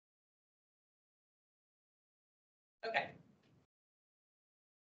Okay.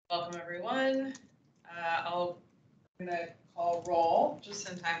 Welcome, everyone. I'm going to call roll just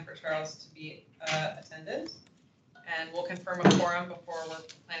in time for Charles to be attendant. And we'll confirm a quorum before we're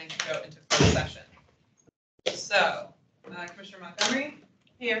planning to go into closed session. So, Commissioner Montgomery?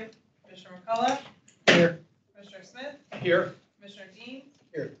 Here. Commissioner McCullough? Here. Commissioner Smith? Here. Commissioner Dean?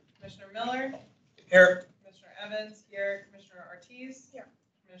 Here. Commissioner Miller? Here. Commissioner Evans? Here. Commissioner Ortiz? Here.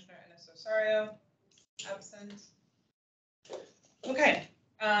 Commissioner Enes-Osario? Absent. Okay.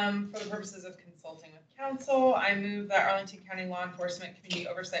 For the purposes of consulting with counsel, I move that Arlington County Law Enforcement Community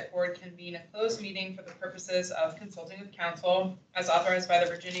Oversight Board convene a closed meeting for the purposes of consulting with counsel as authorized by the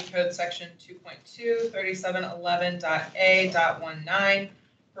Virginia Code Section 2.2, 3711.a.19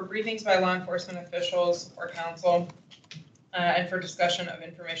 for briefings by law enforcement officials or counsel and for discussion of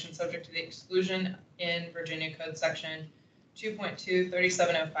information subject to the exclusion in Virginia Code Section 2.2,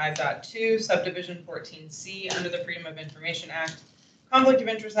 3705.2, Subdivision 14C under the Freedom of Information Act, Conflict of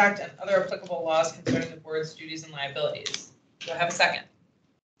Interest Act, and other applicable laws concerning the board's duties and liabilities. Do I have a second?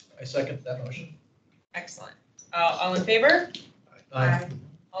 I second that motion. Excellent. All in favor? Aye.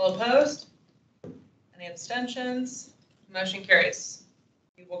 All opposed? Any abstentions? Motion carries.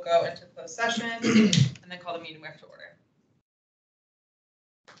 We will go into closed session and then call the meeting back to order.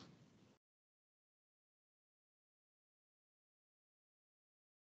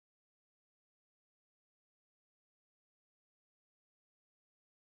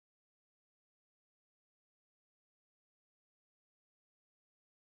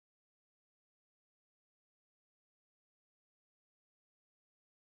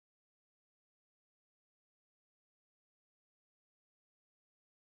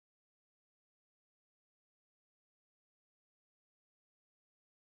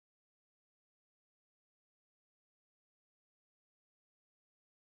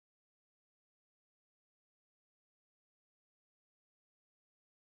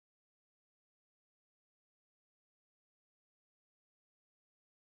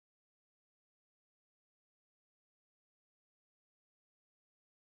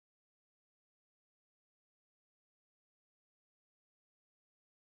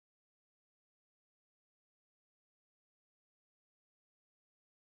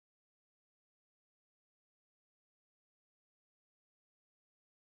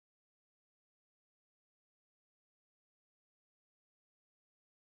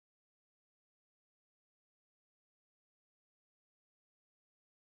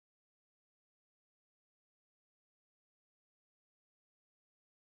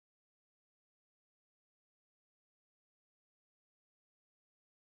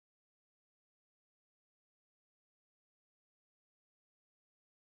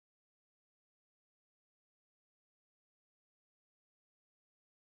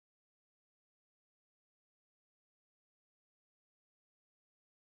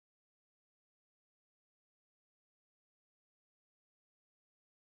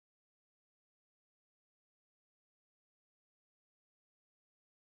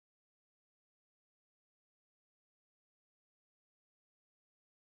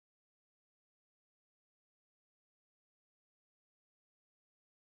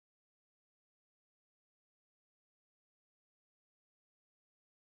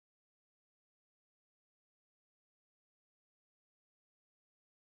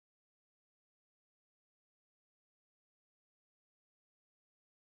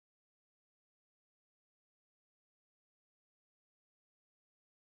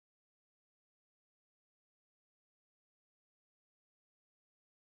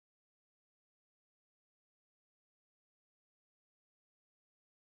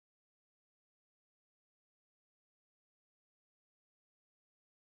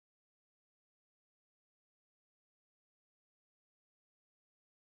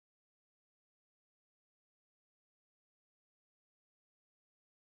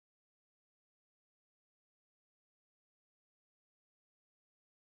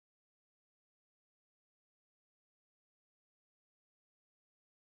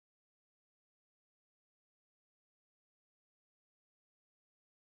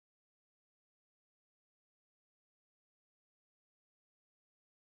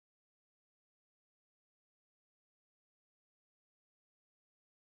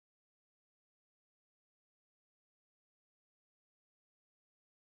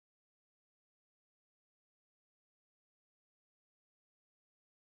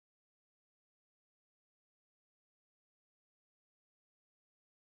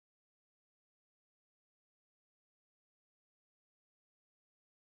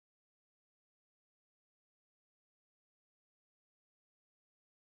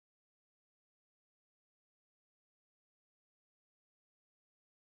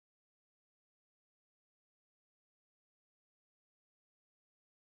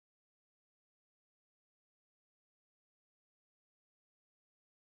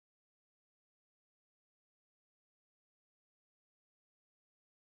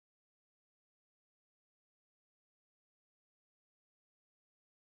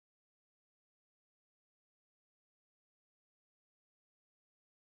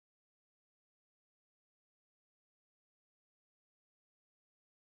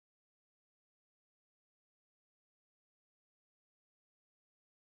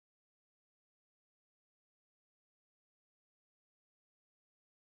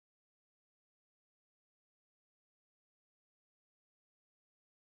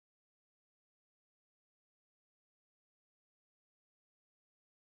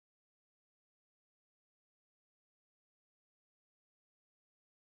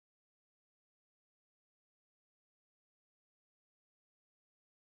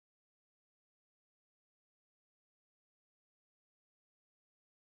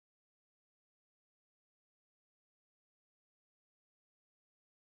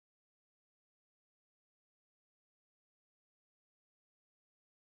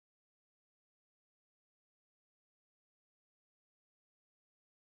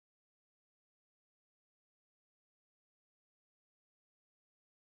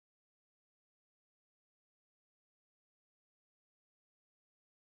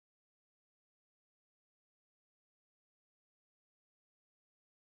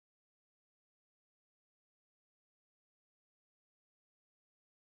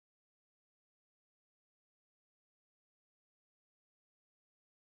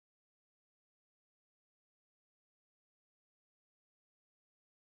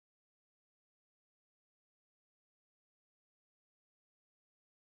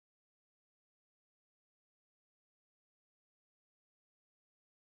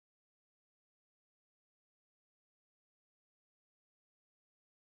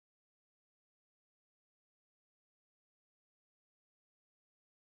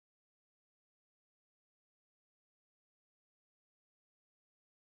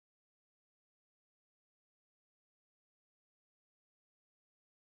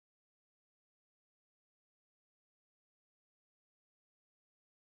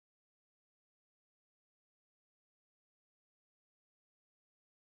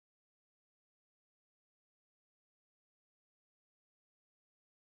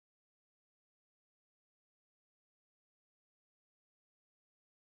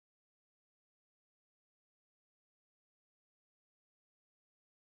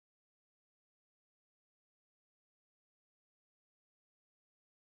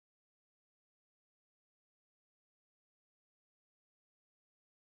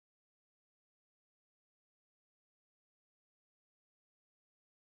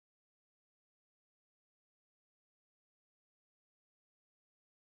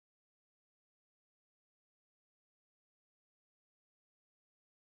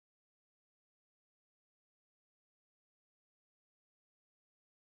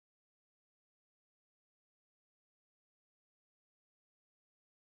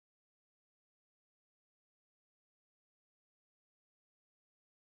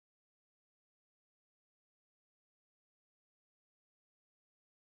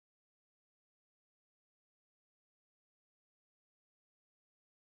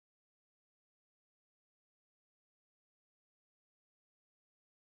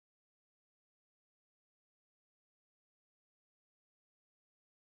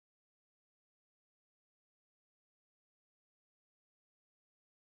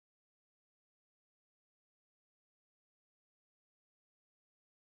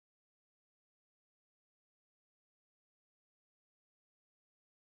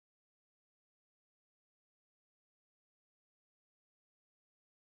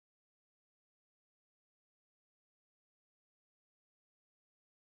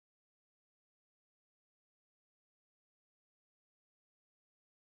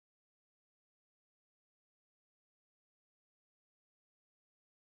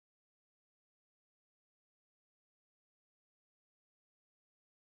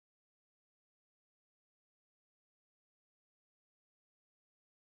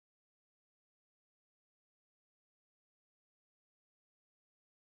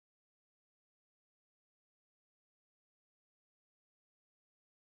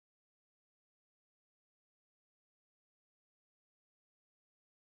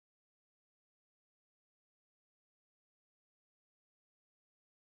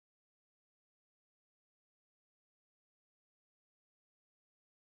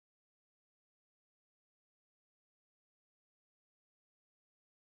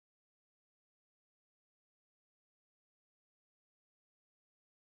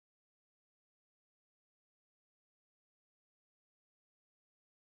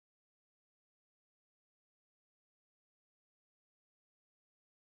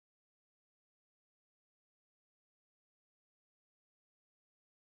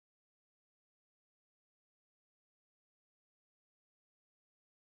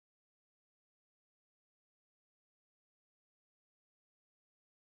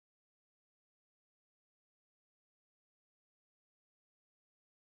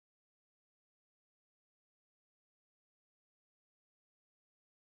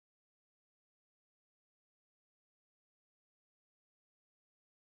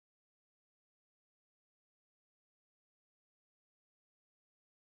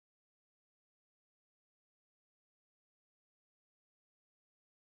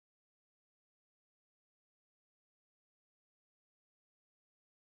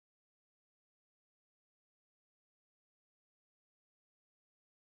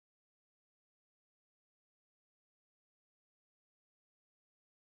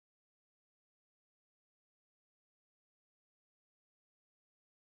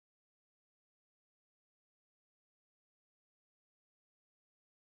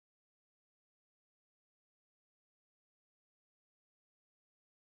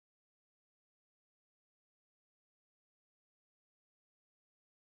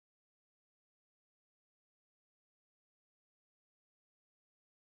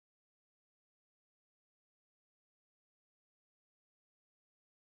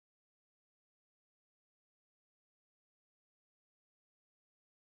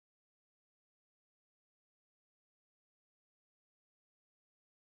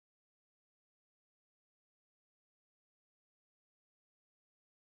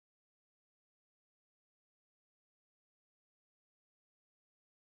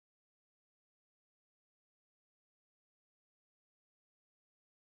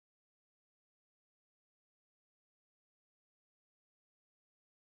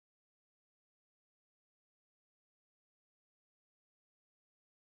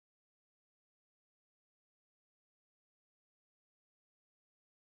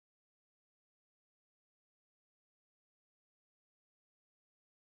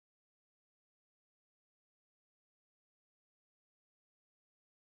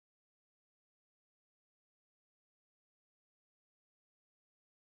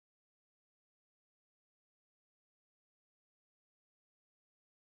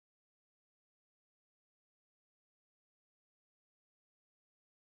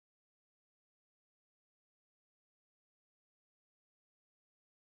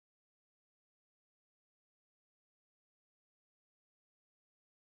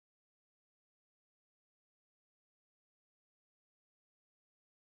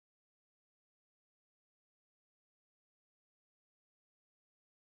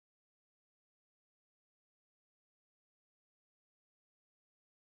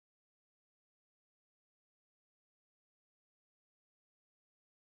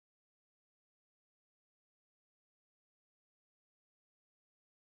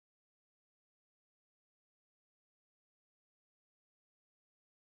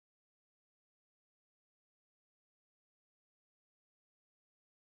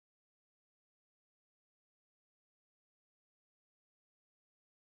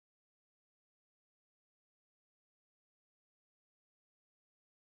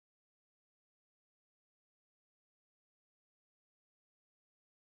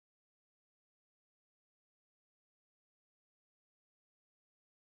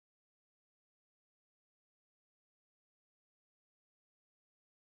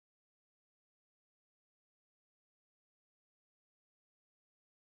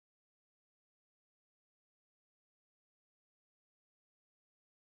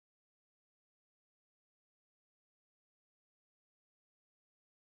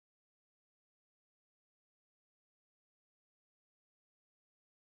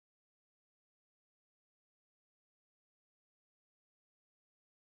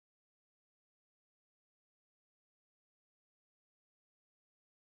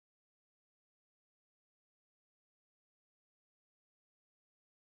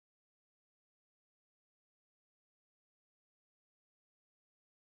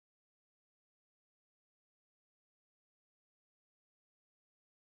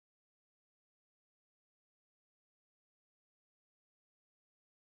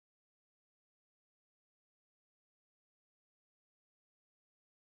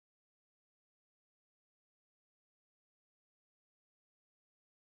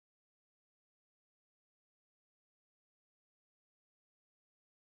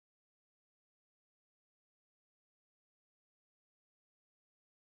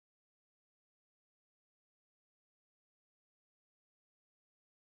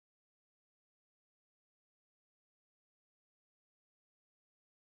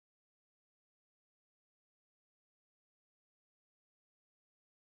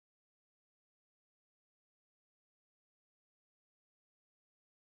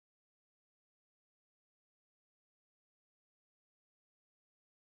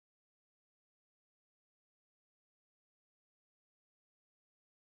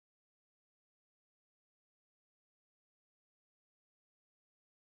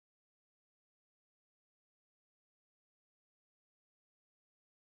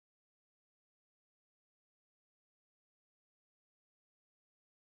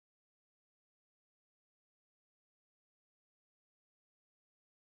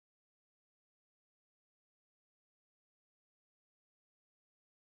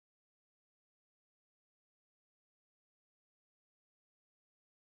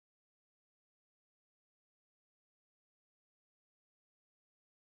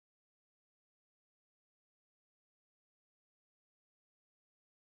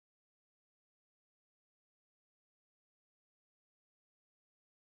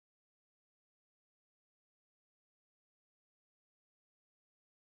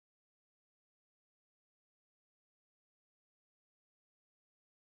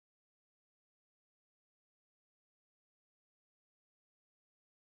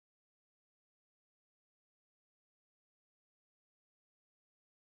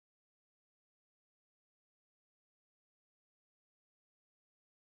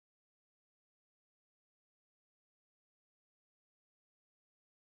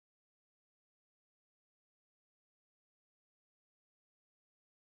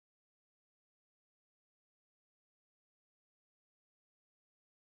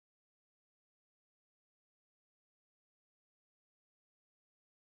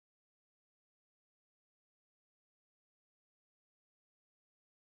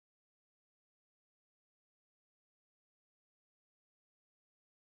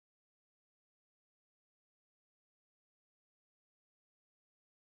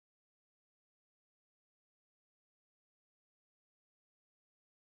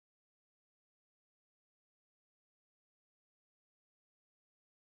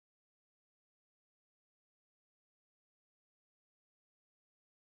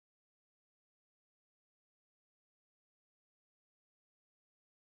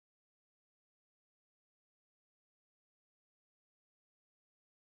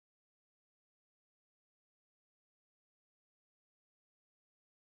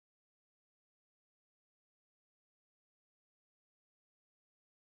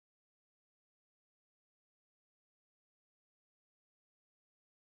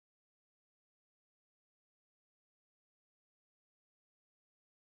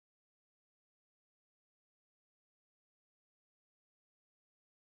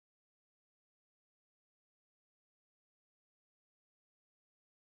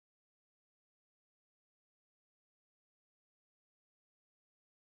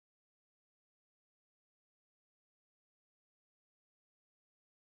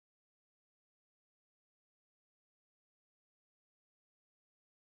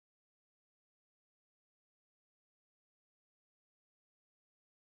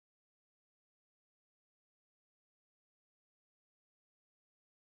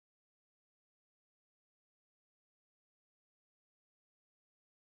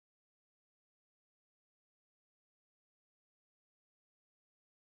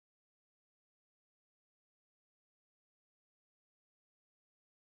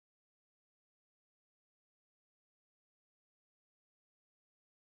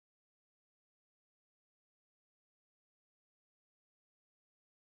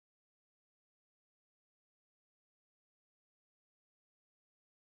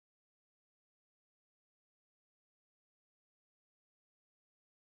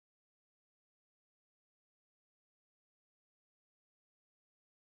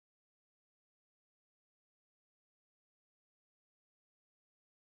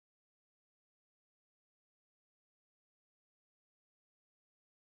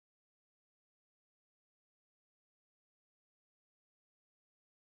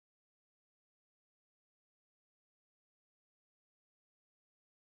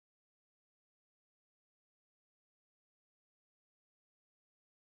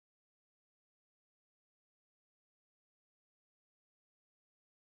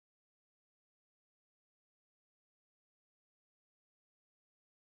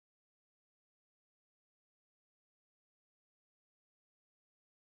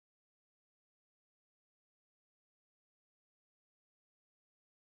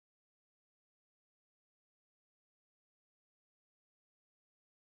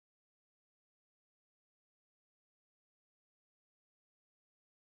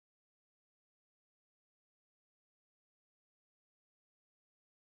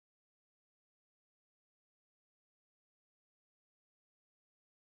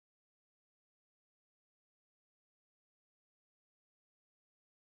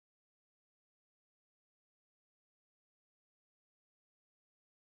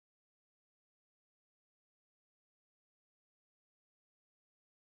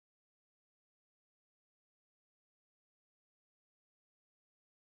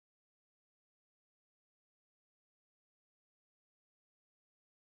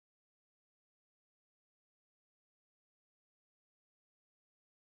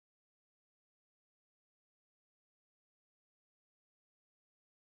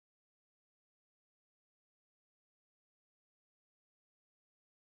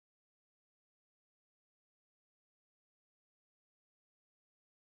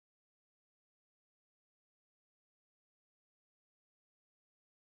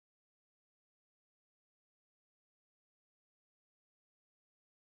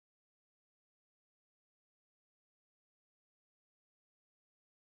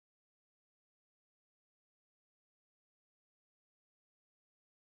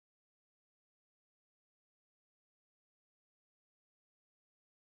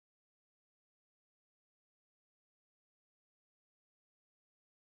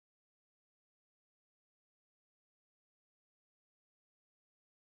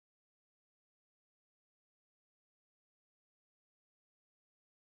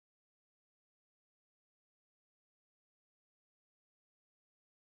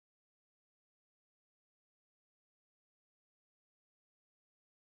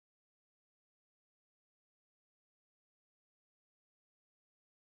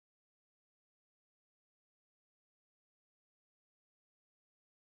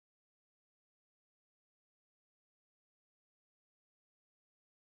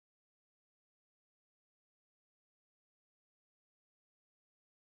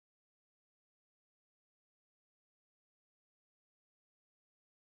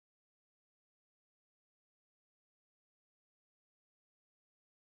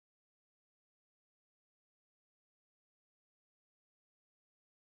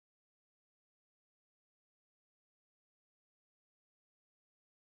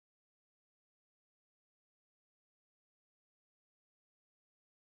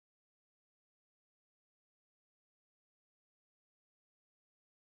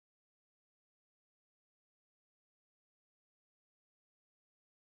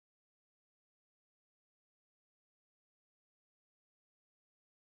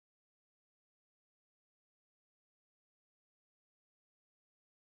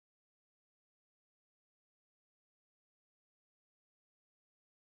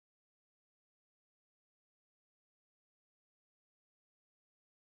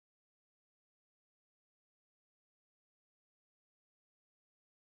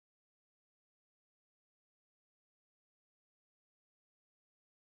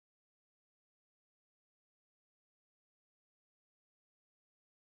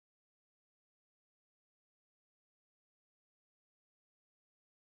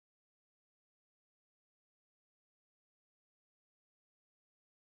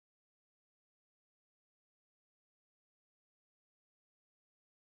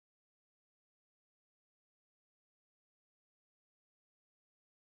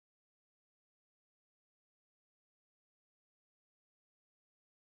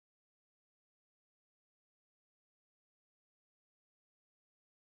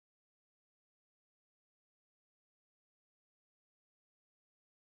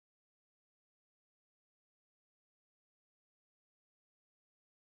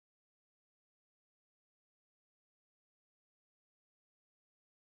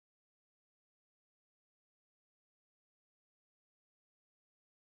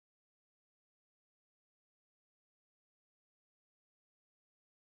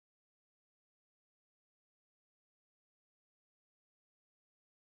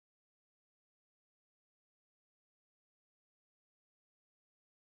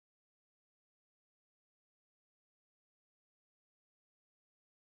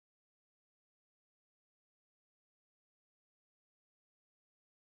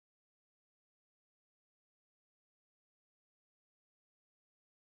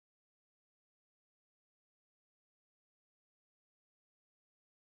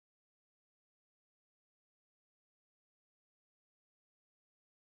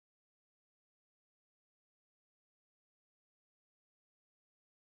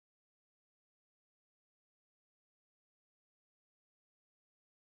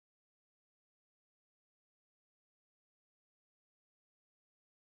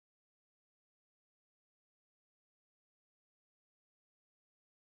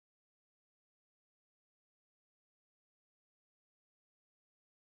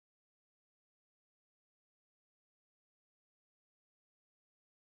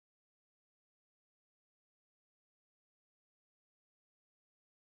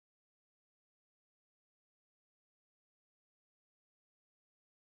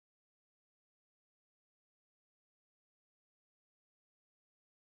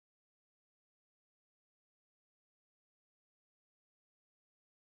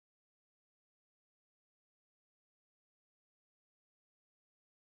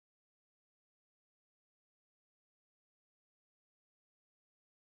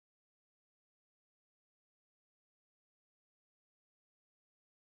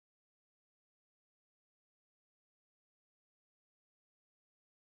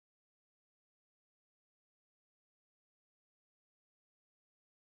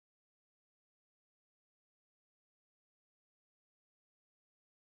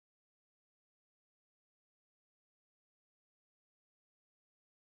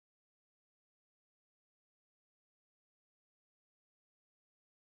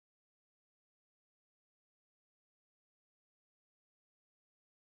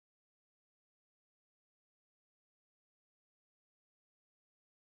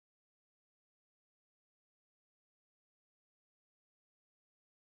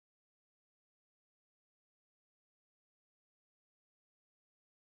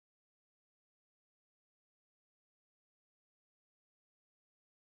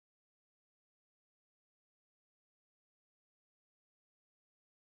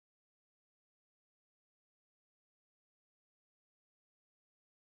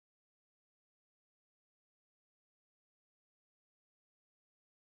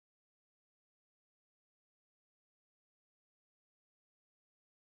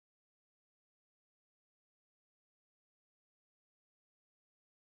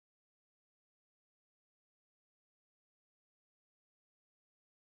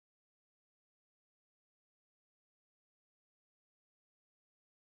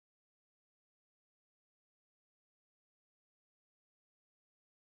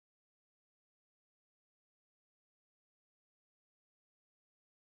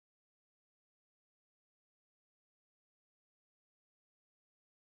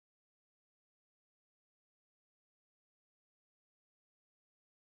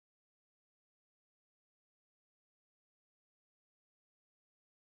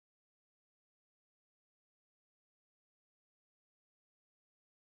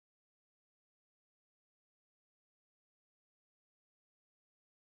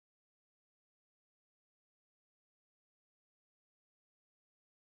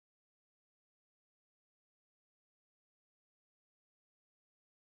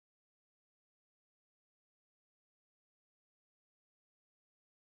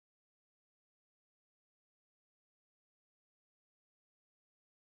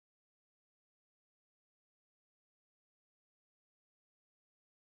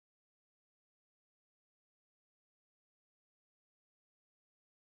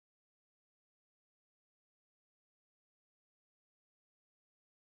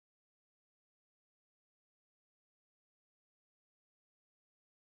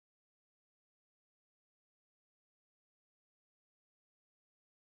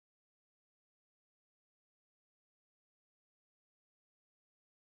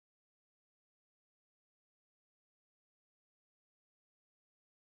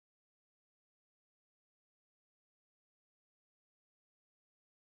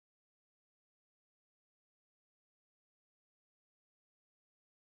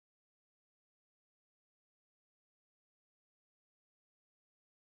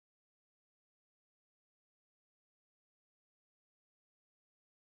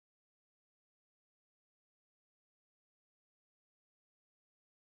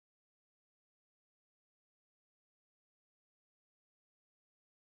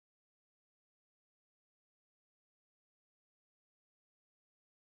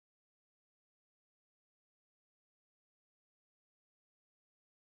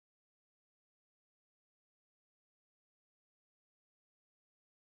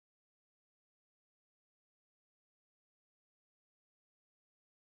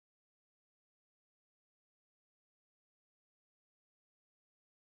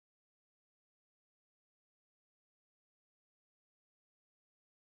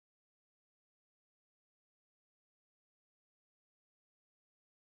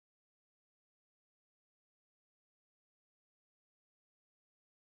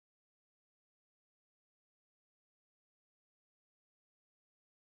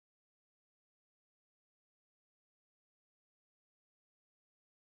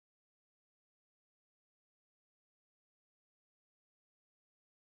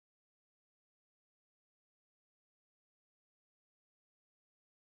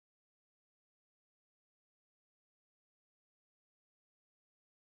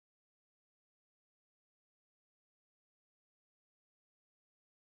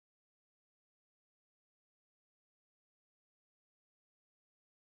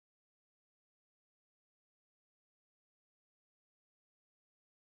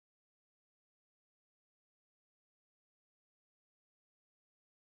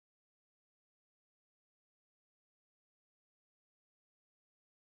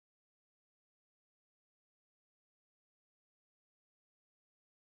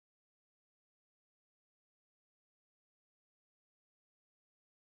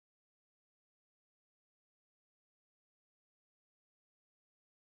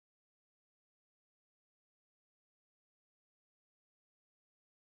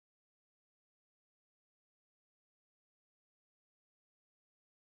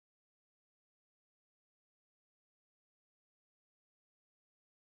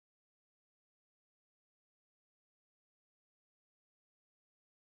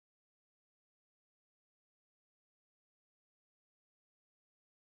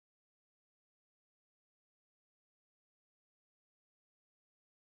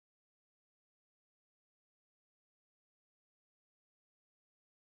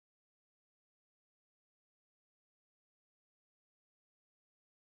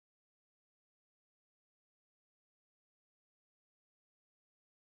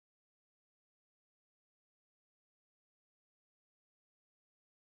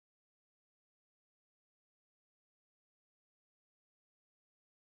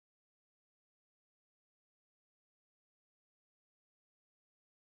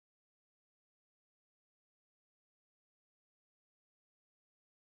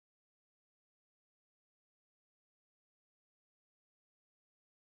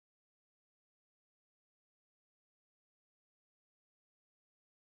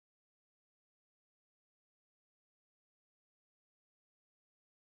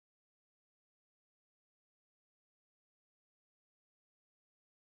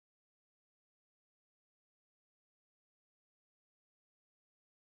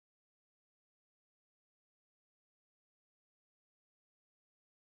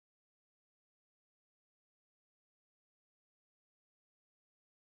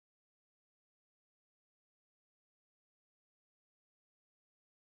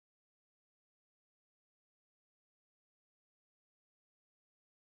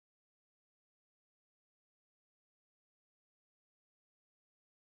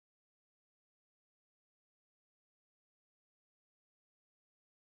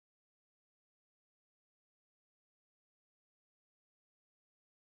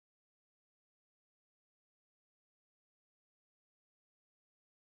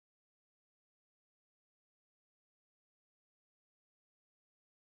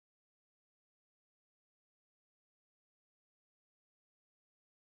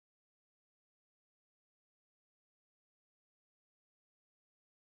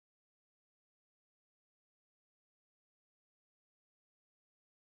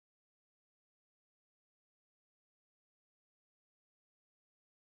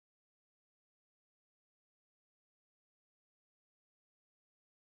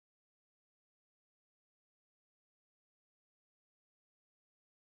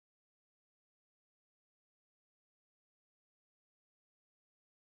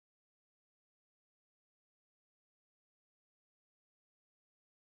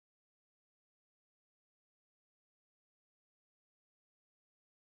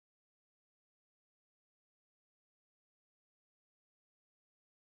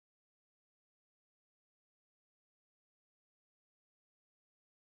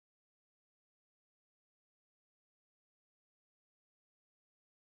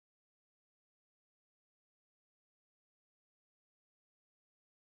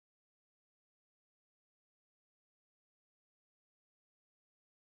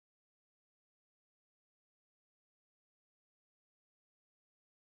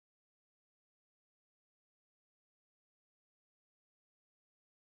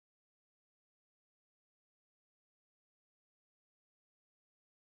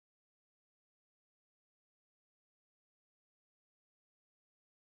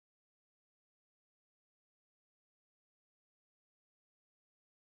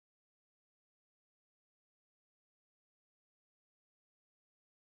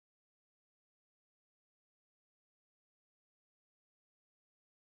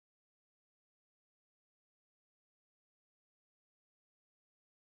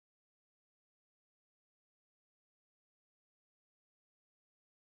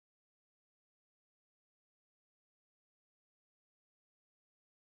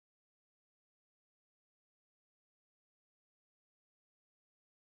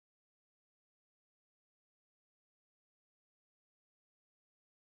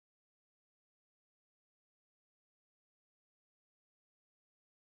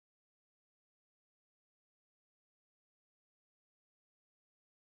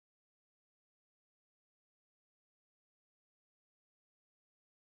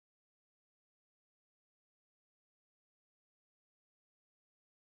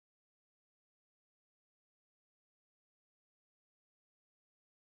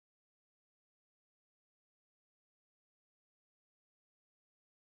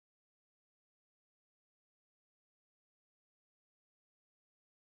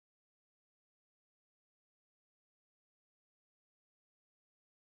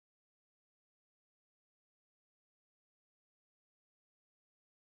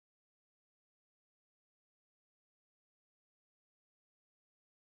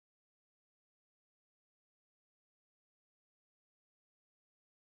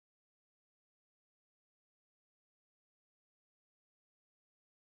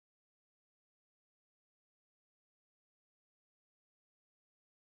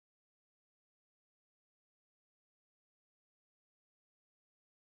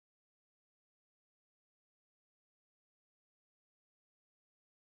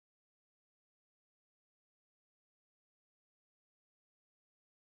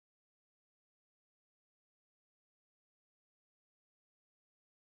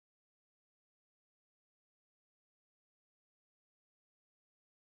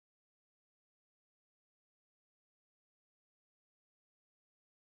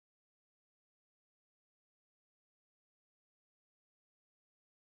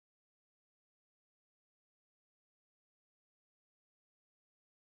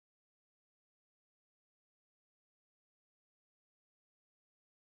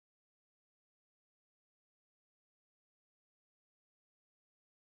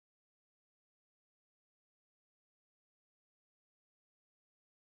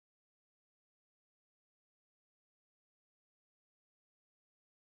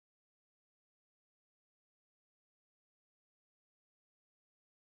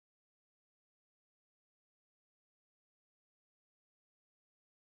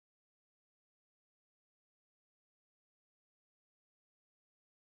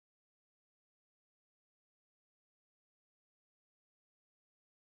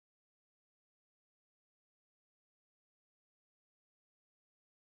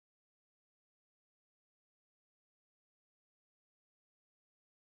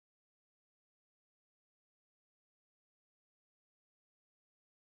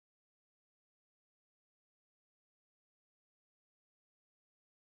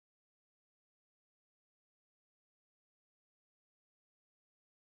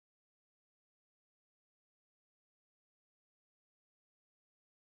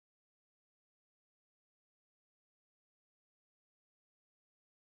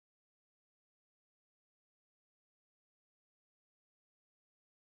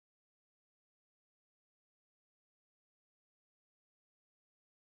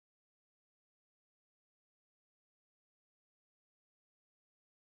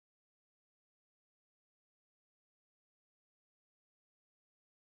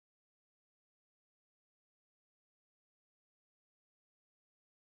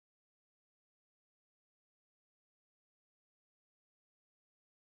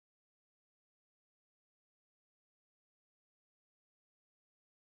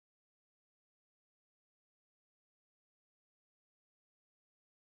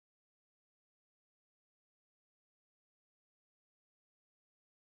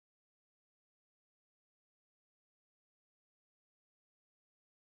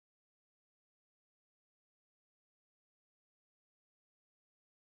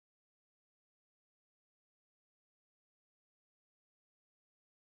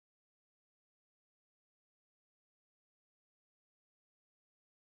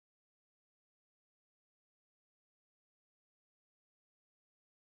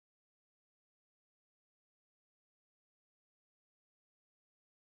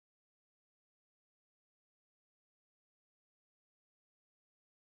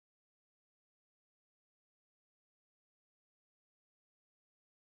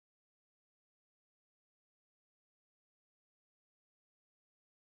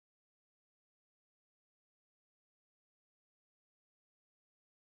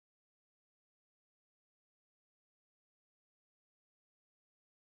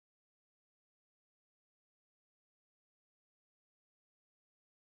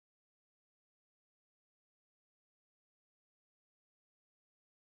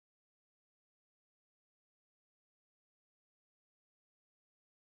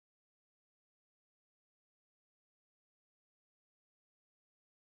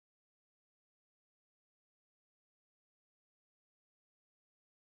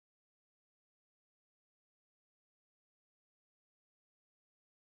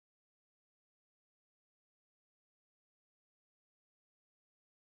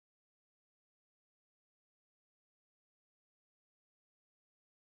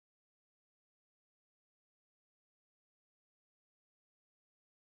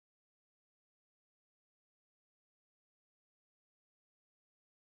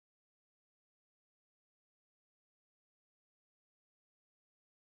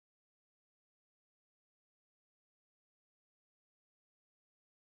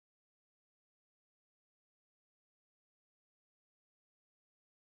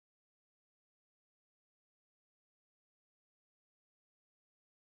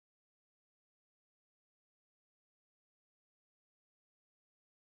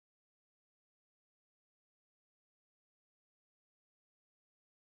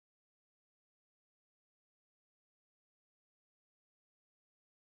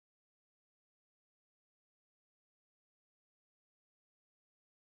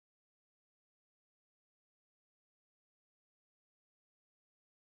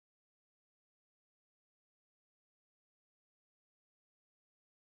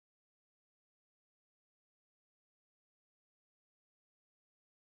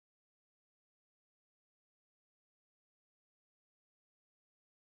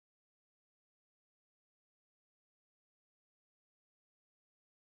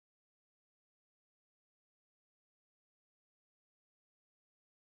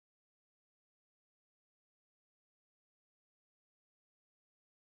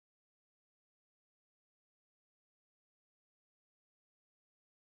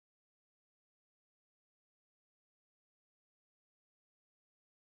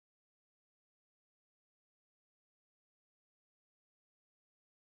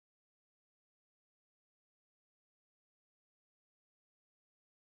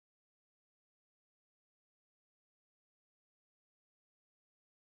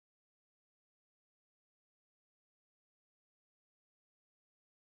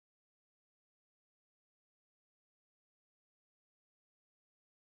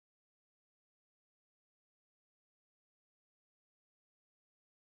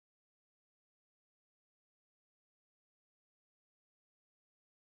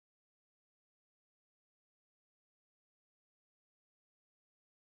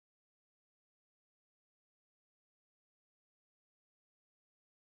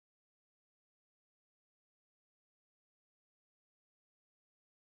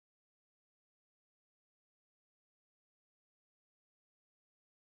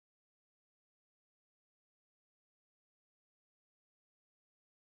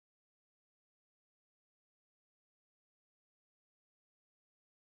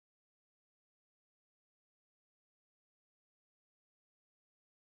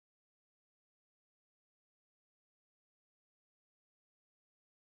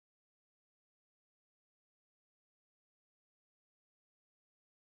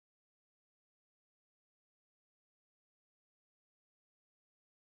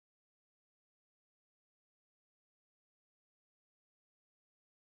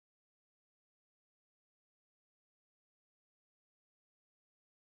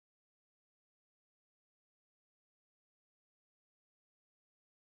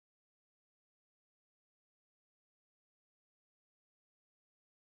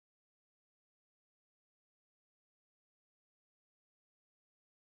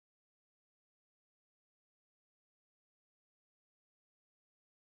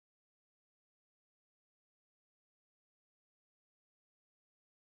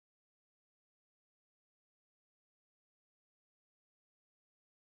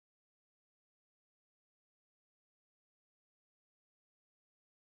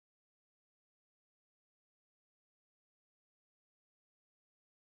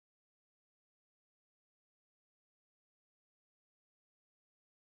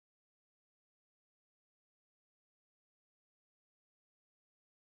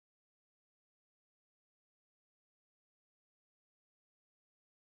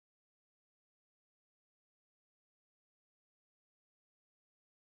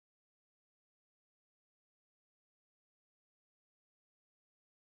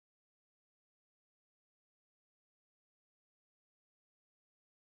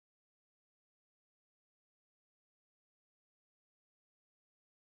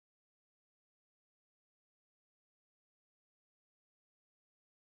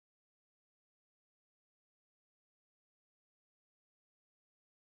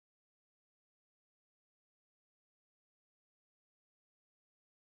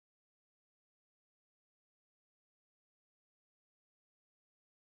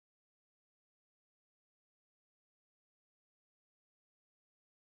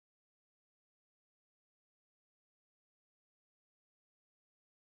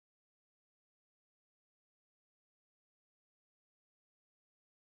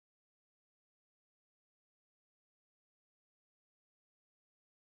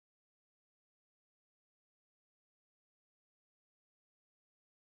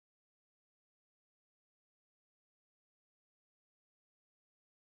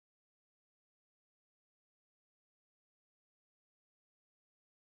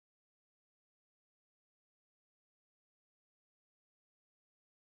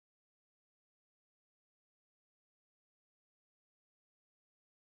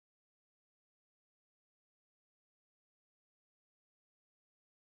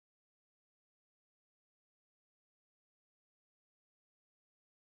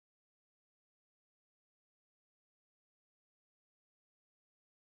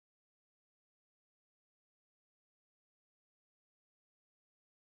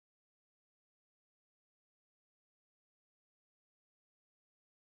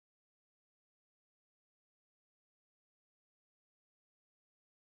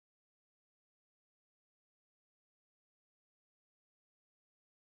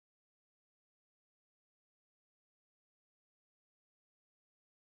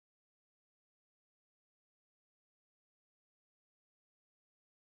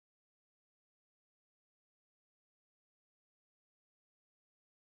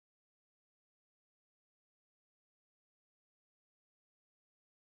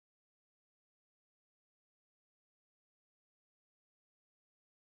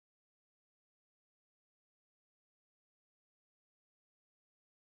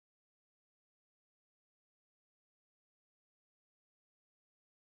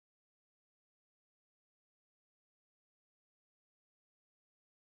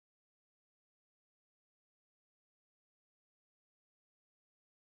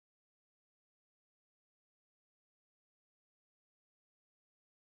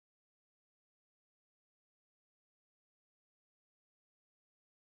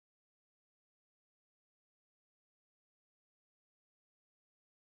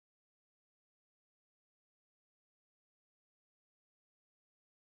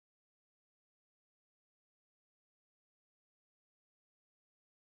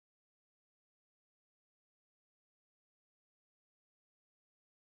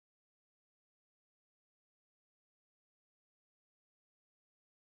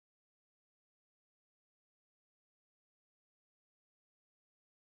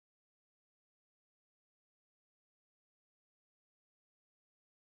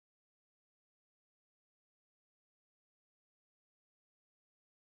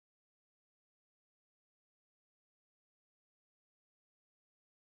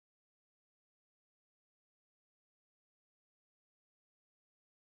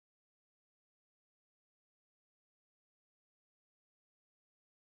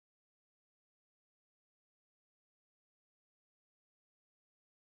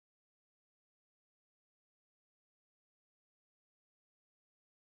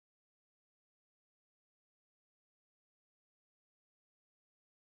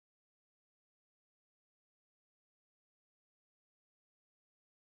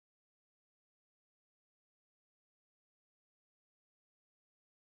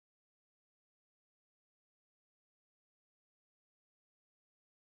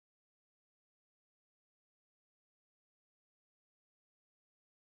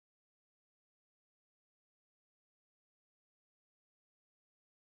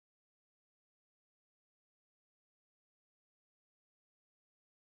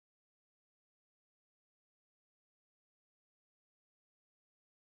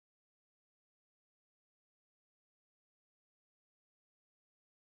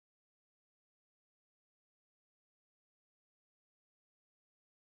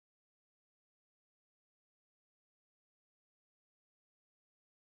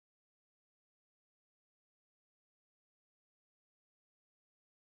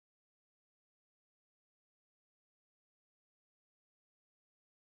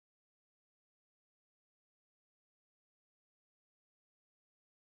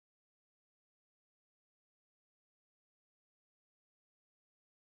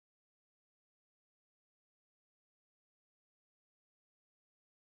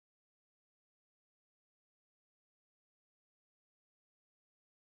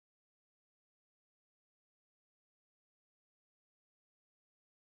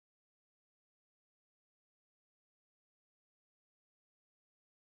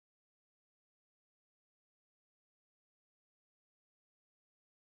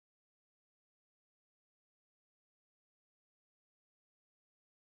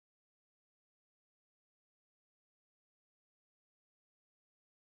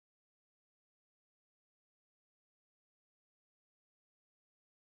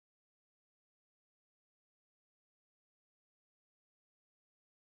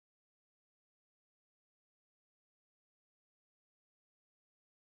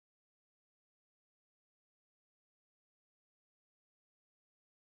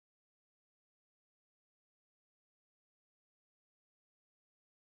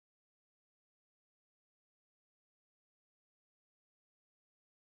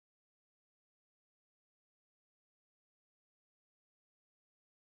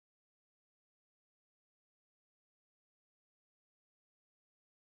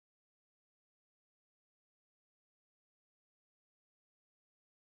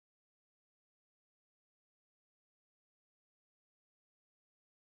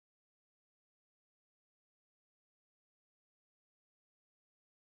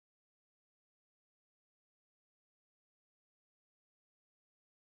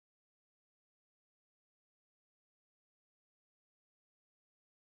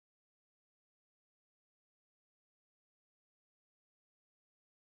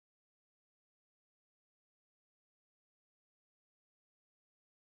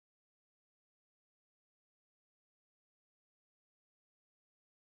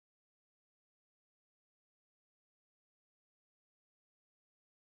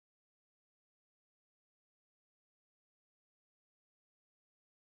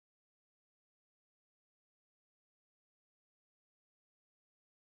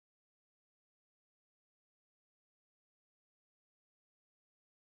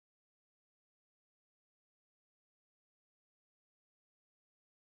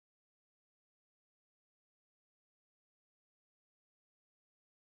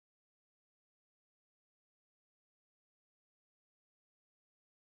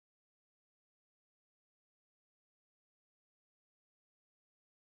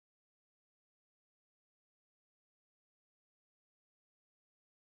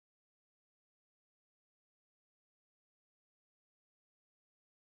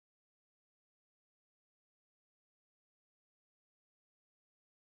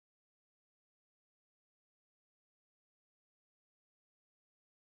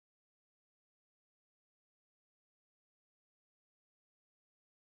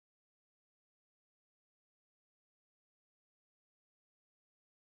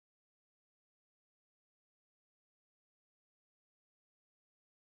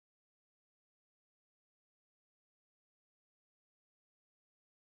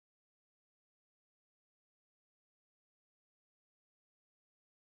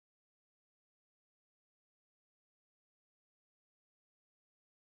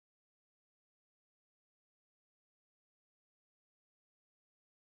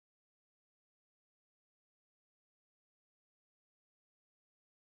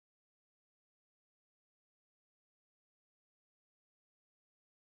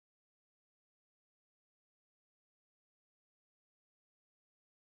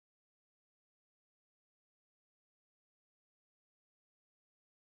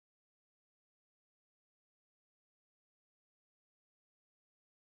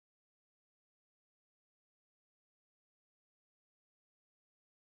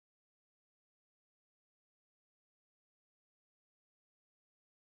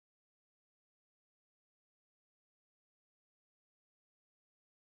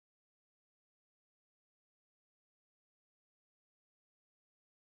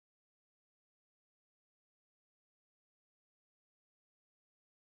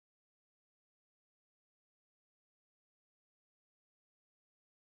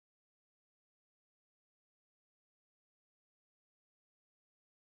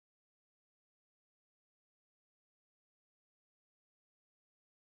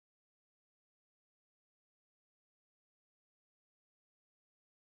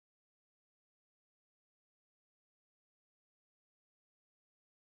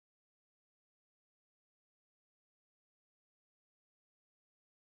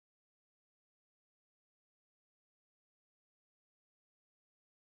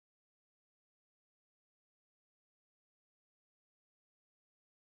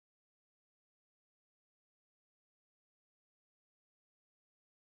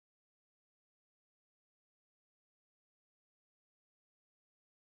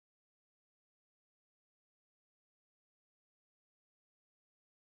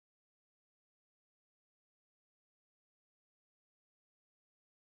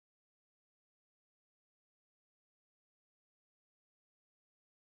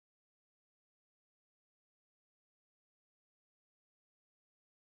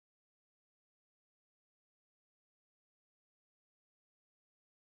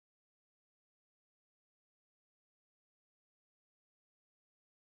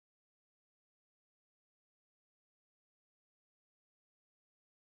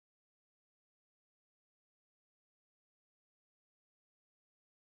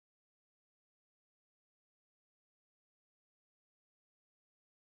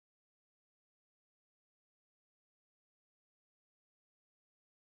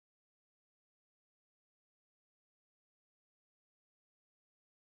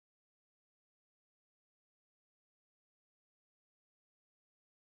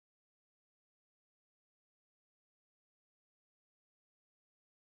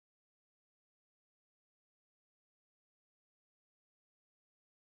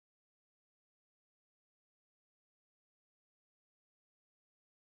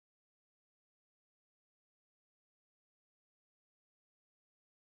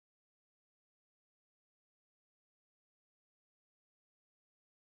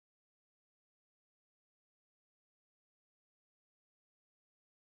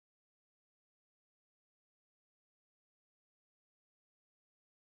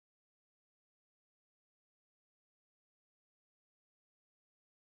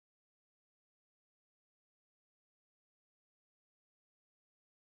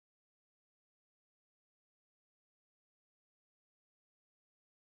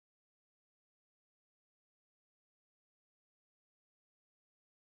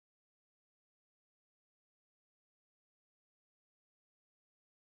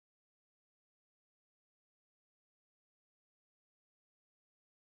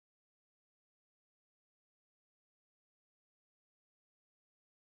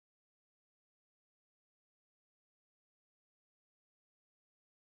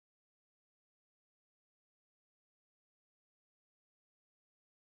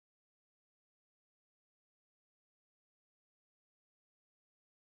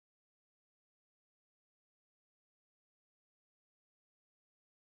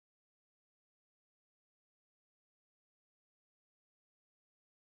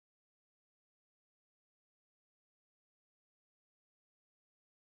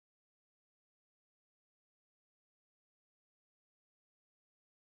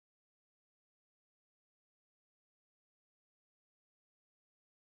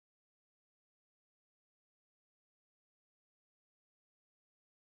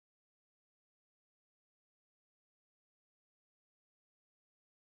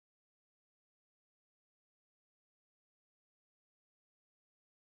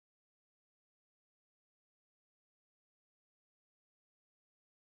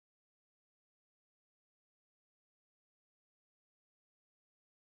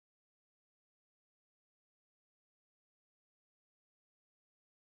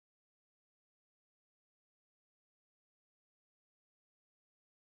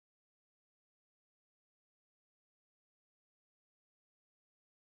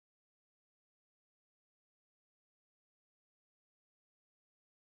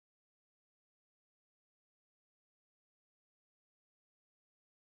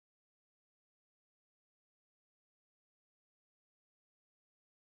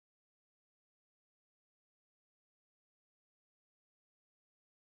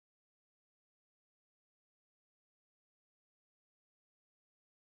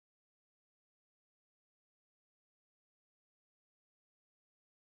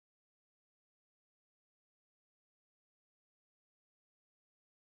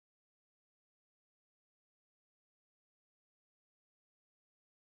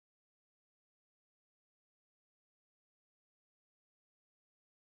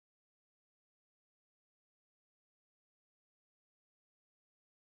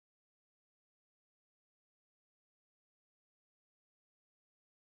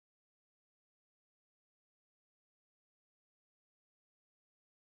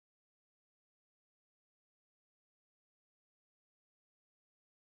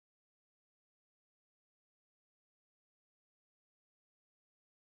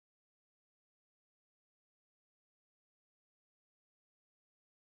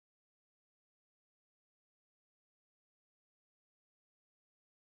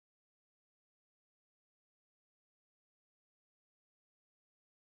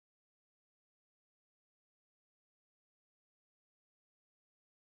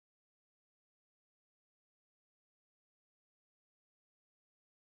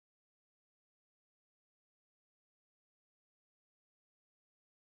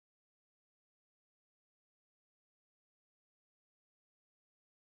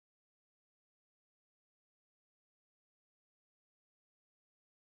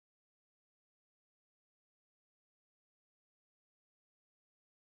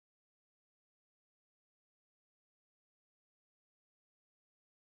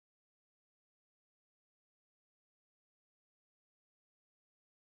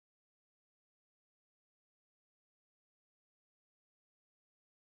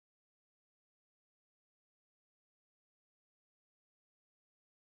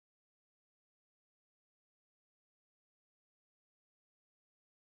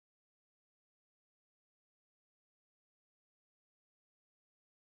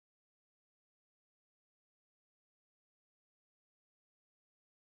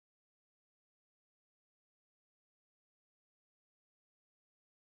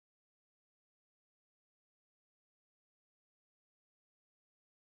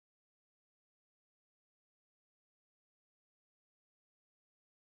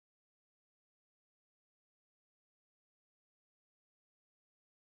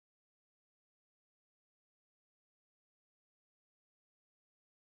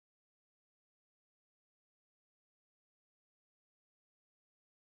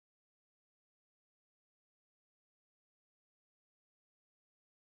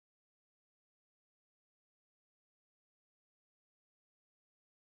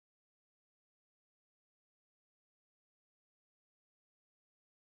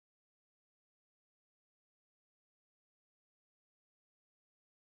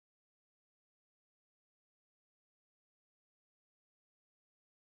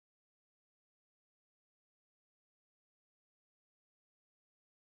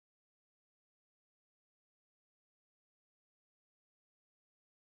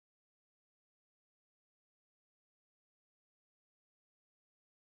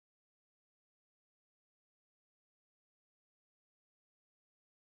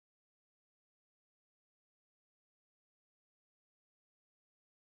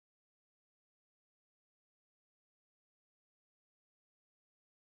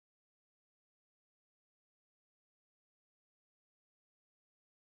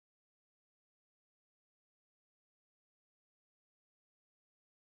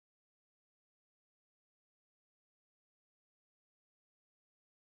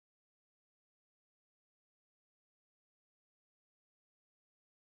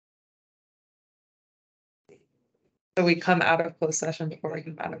 So we come out of closed session before we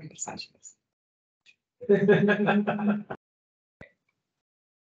come out of closed session.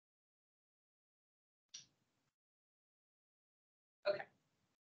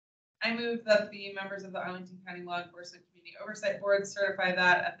 I move that the members of the Arlington County Law Enforcement Community Oversight Board certify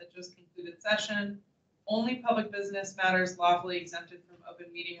that at the just concluded session, only public business matters lawfully exempted from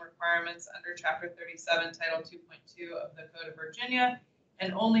open meeting requirements under Chapter 37, Title 2.2 of the Code of Virginia,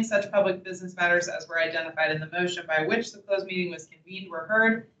 and only such public business matters as were identified in the motion by which the closed meeting was convened were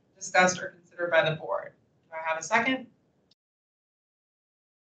heard, discussed, or considered by the board. Do I have a second?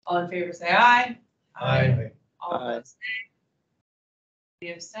 All in favor say aye. Aye. All opposed, nay.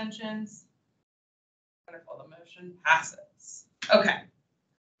 Any abstentions? Wonderful, the motion passes. Okay.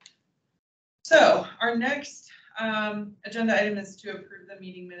 So our next agenda item is to approve the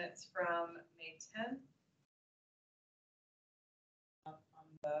meeting minutes from May 10th. On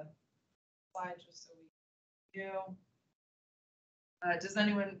the slide, just so we do. Does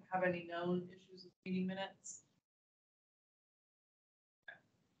anyone have any known issues with meeting minutes?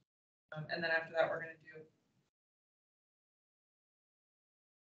 And then after that, we're going to do of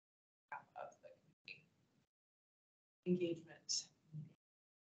the engagement.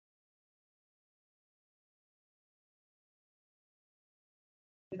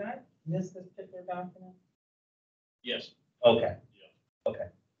 Did I miss this particular document? Yes. Okay. Yeah. Okay.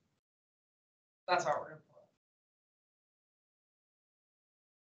 That's why we're going to pull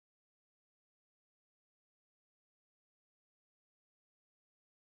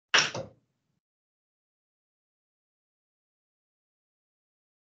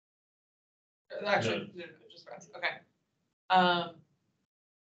it. Actually, no, just rest. Okay. Okay.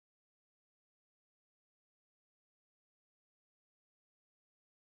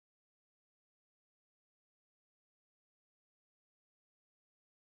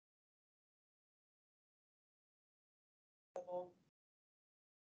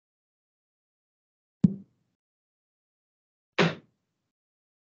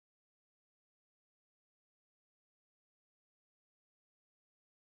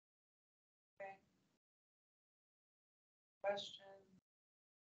 Question.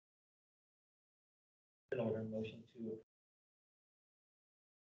 In order, motion to.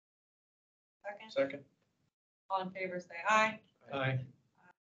 Second. Second. All in favor, say aye. Aye.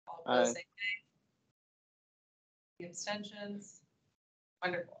 All opposed, say nay. The abstentions.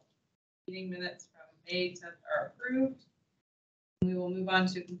 Wonderful. Meeting minutes from May 10th are approved. We will move on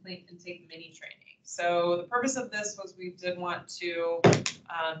to complaint intake mini training. So the purpose of this was we did want to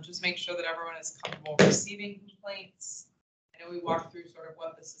just make sure that everyone is comfortable receiving complaints. I know we walked through sort of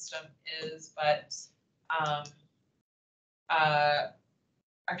what the system is, but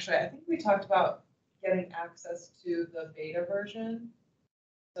actually, I think we talked about getting access to the beta version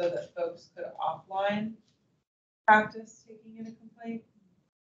so that folks could offline practice taking in a complaint.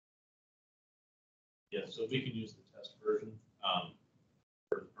 Yeah, so we can use the test version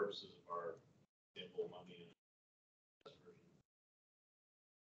for the purposes of our sample money and test version.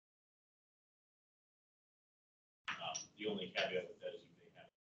 The only caveat with that is you may have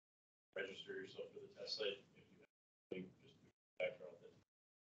to register yourself for the test site if you just factor out that.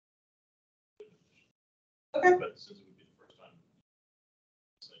 Okay. But since it would be the first time,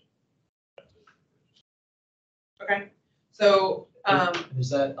 Okay. So Is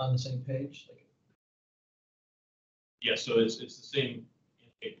that on the same page? Like, yeah, so it's the same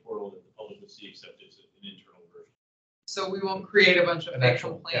intake portal that the public would see, except it's an internal version. So we won't create a bunch of An fake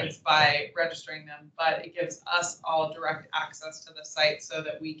actual, complaints yeah. by registering them, but it gives us all direct access to the site so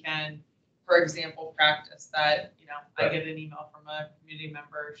that we can, for example, practice that, you know, I Right. get an email from a community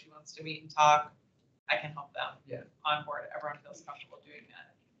member, she wants to meet and talk, I can help them. Yeah. On board, everyone feels comfortable doing that.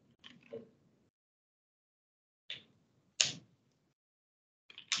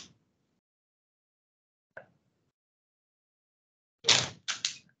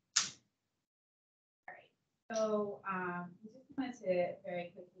 So we just wanted to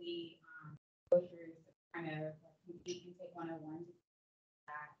very quickly go through kind of like complete intake 101.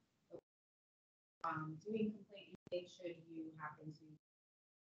 That doing complaint intake should you happen to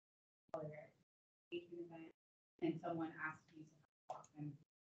call your engagement event and someone asks you to walk them.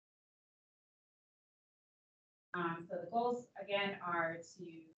 So the goals again are to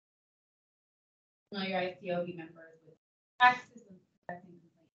familiarize DOB members with practices of conducting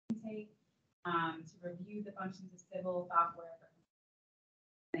complaint intake. To review the functions of civil software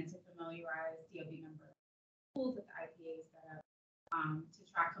and to familiarize DOB members with tools that the IPA is set up to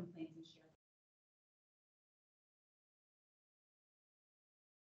track complaints and share.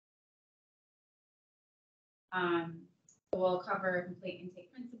 So we'll cover complaint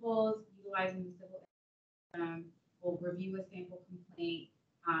intake principles, utilizing the civil system, we'll review a sample complaint,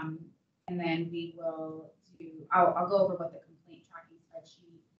 and then we will I'll go over what the complaint tracking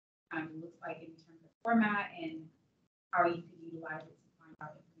spreadsheet looks like in terms of format and how you can utilize it to find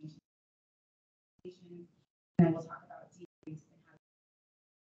out information. And then we'll talk about debriefs and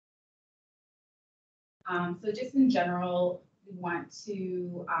how. So just in general, we want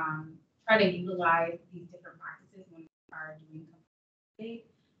to try to utilize these different practices when we are doing complaint.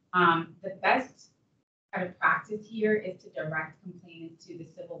 The best kind of practice here is to direct complainants to the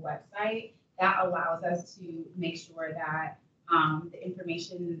civil website. That allows us to make sure that the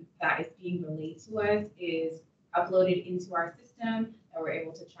information that is being relayed to us is uploaded into our system, that we're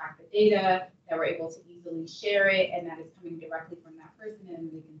able to track the data, that we're able to easily share it, and that it's coming directly from that person,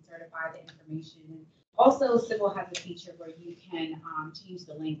 and we can certify the information. And also, Civil has a feature where you can change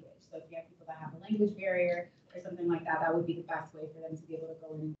the language. So if you have people that have a language barrier or something like that, that would be the best way for them to be able to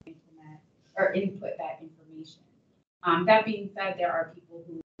go in and implement or input that information. That being said, there are people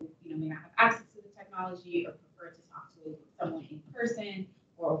who may not have access to the technology or prefer to talk to someone in person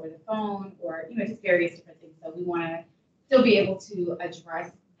or over the phone or just various different things. So we want to still be able to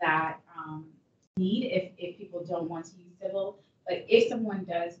address that need if people don't want to use Civil. But if someone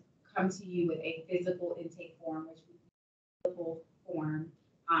does come to you with a physical intake form, which is a physical form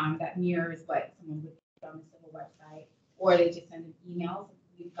that mirrors what someone would get on the Civil website, or they just send an email. So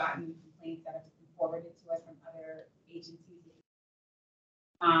we've gotten complaints that have been forwarded to us from other agencies,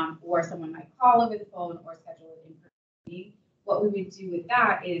 or someone might call over the phone or schedule an in-person meeting. What we would do with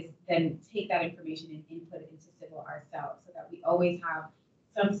that is then take that information and input it into Civil ourselves, so that we always have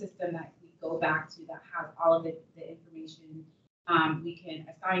some system that we go back to that has all of the information. We can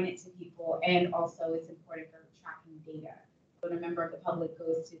assign it to people, and also it's important for tracking data. So when a member of the public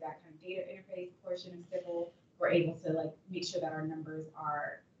goes to that kind of data interface portion of Civil, we're able to make sure that our numbers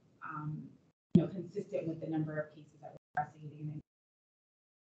are consistent with the number of cases that we're investigating.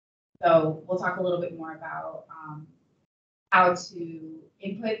 So we'll talk a little bit more about how to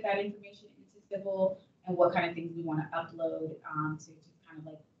input that information into Civil and what kind of things we want to upload to just kind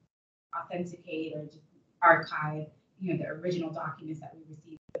of authenticate or just archive, the original documents that we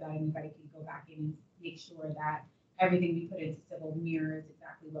received, so that anybody can go back in and make sure that everything we put into Civil mirrors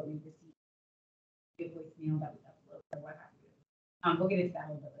exactly what we received, the voicemail that we upload or what have you. We'll get into that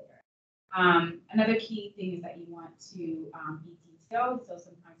a little bit later. Another key thing is that you want to be detailed. So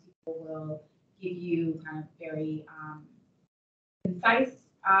sometimes people will give you kind of very concise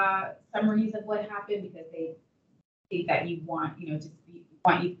summaries of what happened because they think that you want, we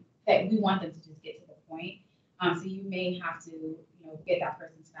want them to just get to the point. So you may have to, get that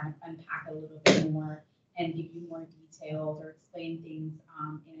person to kind of unpack a little bit more and give you more details or explain things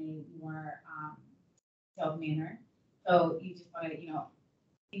in a more detailed manner. So you just want to,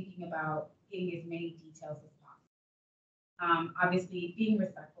 thinking about getting as many details as possible. Obviously, being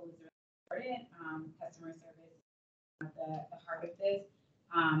respectful is really important. Customer service is at the heart of this.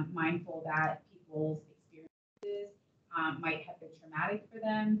 Mindful that people's experiences might have been traumatic for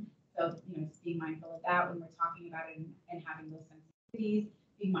them. So, just being mindful of that when we're talking about it and having those sensitivities.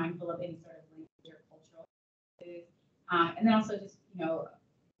 Being mindful of any sort of language or cultural differences. And then also just,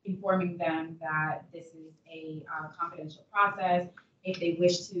 informing them that this is a confidential process. If they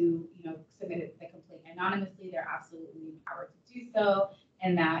wish to, submit the complaint anonymously, they're absolutely empowered to do so.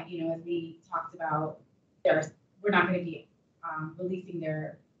 And that, as we talked about, we're not going to be releasing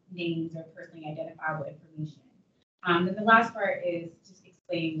their names or personally identifiable information. Then the last part is just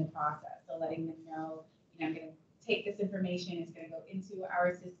explaining the process. So letting them know, I'm going to take this information, it's going to go into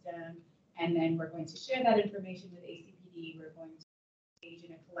our system, and then we're going to share that information with ACPD. We're going to engage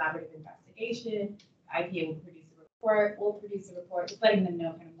in a collaborative investigation. The IPA will produce a report, we'll produce a report, just letting them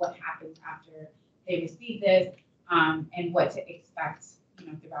know kind of what happens after they receive this, and what to expect,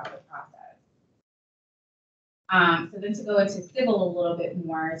 throughout the process. So then to go into Civil a little bit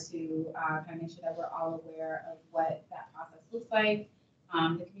more to kind of make sure that we're all aware of what that process looks like.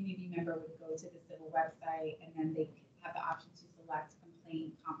 The community member would go to the Civil website, and then they have the option to select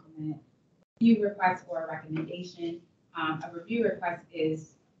complaint, compliment, review request, or a recommendation. A review request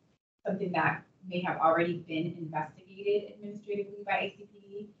is something that may have already been investigated administratively by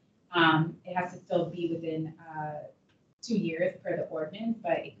ACPD. It has to still be within 2 years per the ordinance,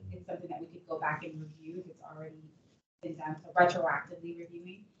 but it's something that we could go back and review if it's already been done, so retroactively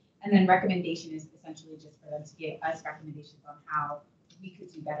reviewing. And then recommendation is essentially just for them to give us recommendations on how we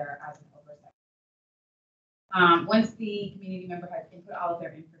could do better as an oversight. Once the community member has input all of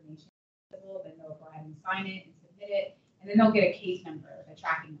their information, then they'll go ahead and sign it and submit it, and then they'll get a case number, a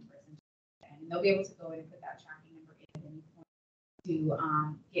tracking number, and they'll be able to go in and put that tracking number in at any point to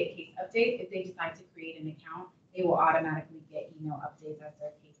get case update. If they decide to create an account, they will automatically get email updates as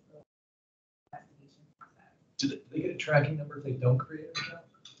their case goes investigation process. Do they get a tracking number if they don't create an account?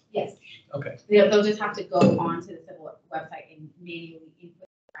 Yes, Okay. they'll just have to go onto the civil website and manually input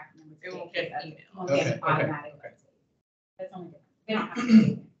the tracking number. They won't get an email. Won't get an Okay, automatic okay. update. That's only different. They don't have to.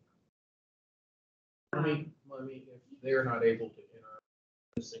 do it. Let me, if they're not able to enter,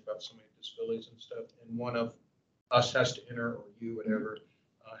 let's think about so many disabilities and stuff, and one of us has to enter, or you, whatever,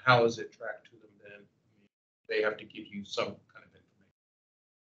 how is it tracked to them then? I mean, they have to give you some kind of information,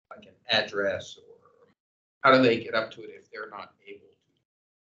 like an address, or how do they get up to it if they're not able to?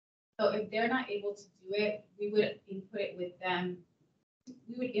 So if they're not able to do it, we would input it with them.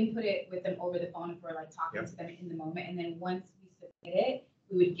 We would input it with them over the phone if we're like talking to them in the moment. And then once we submit it,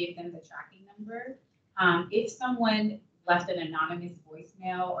 we would give them the tracking number. If someone left an anonymous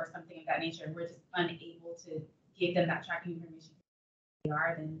voicemail or something of that nature, and we're just unable to give them that tracking information,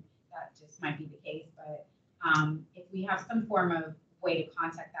 then that just might be the case. But if we have some form of way to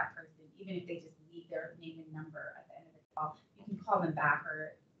contact that person, even if they just leave their name and number at the end of the call, you can call them back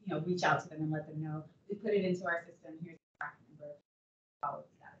or reach out to them and let them know. We put it into our system. Here's the tracking number. Follow the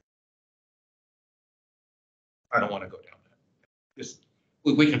status. I don't want to go down that. Just,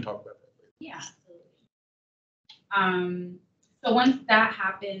 we can talk about that later. Yeah, absolutely. So once that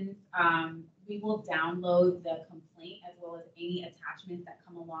happens, we will download the complaint as well as any attachments that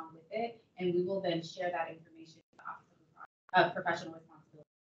come along with it, and we will then share that information with the Office of Professional Responsibility.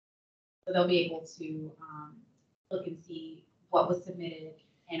 So they'll be able to look and see what was submitted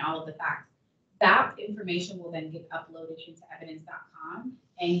and all of the facts. That information will then get uploaded into evidence.com,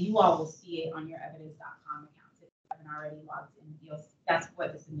 and you all will see it on your evidence.com account. If you haven't already logged in, that's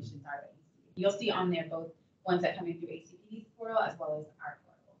what the submissions are that you see. You'll see on there both ones that come in through ACPD's portal as well as our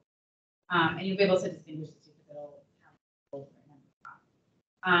portal. And you'll be able to distinguish the two because it'll have both right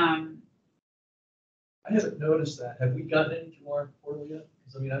now. I haven't noticed that. Have we gotten into our portal yet?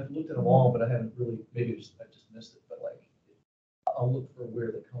 Because I mean, I've looked at them all, but I haven't really, maybe I just missed it, but like, I'll look for where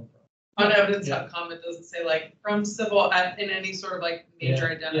they come from. On evidence.com, it doesn't say like from civil in any sort of like major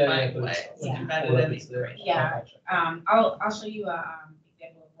identifying but way. it's- It's Yeah. embedded in the there. information. Yeah. I'll show you a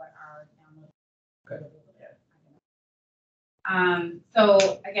example of what our download. Okay. So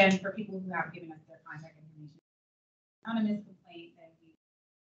again, for people who have given us their contact information, anonymous complaint, then we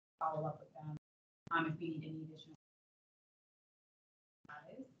follow up with them if we need any additional.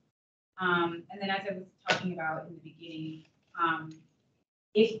 And then as I was talking about in the beginning,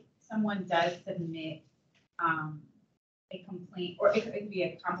 if someone does submit a complaint, or it could be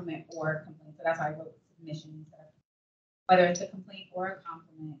a compliment or a complaint, so that's why I wrote submission instead of, whether it's a complaint or a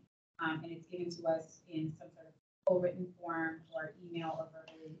compliment, and it's given to us in some sort of written form or email or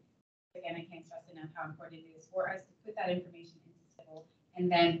verbally. Again, I can't stress enough how important it is for us to put that information into civil, and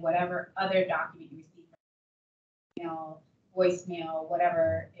then whatever other document you receive, email, voicemail,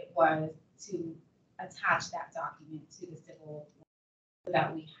 whatever it was, to attach that document to the civil, so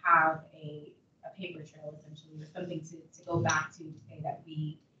that we have a paper trail essentially, or something to go back to say that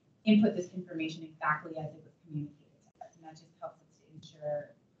we input this information exactly as it was communicated to us, and that just helps us to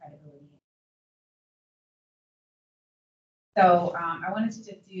ensure credibility. So I wanted to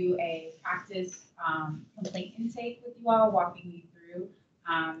just do a practice complaint intake with you all, walking you through.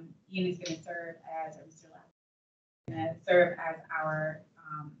 Ian is going to serve as, or Mr. Lab, going to serve as our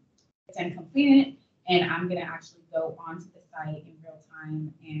attend complainant, and I'm going to actually go onto the site in real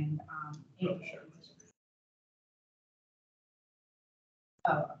time and input it into the system.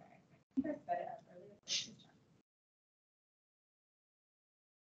 Oh, okay. I think I set it up earlier. Let's just check.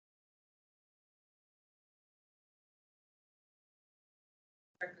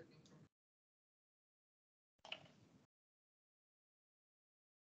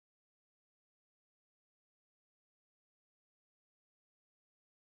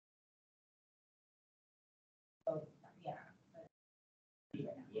 So, yeah.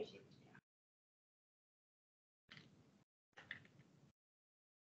 Looks like it's-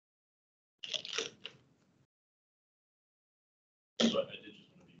 But I did just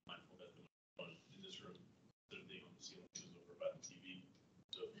want to be mindful that the one in this room, instead of being on the ceiling, is over by the TV.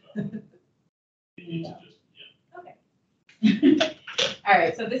 So we need to just, Okay. All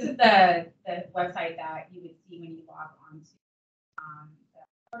right, so this is the website that you would see when you log on to the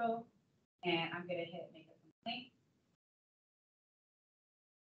portal, and I'm gonna hit make a complaint,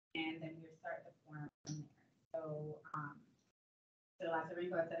 and then we'll start the form from there. So, so last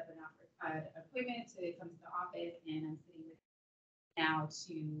week I set up an appointment to come to the office, and I'm sitting with now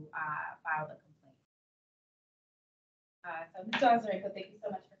to file the complaint. So Ms. Oversight, thank you so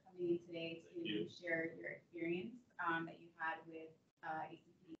much for coming in today to share your experience that you had with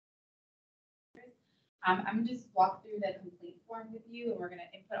ACP. I'm gonna just walk through the complaint form with you, and we're gonna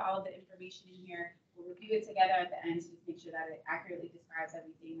input all of the information in here. We'll review it together at the end to just make sure that it accurately describes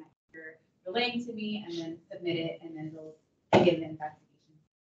everything that you're relaying to me, and then submit it, and then we'll begin the investigation.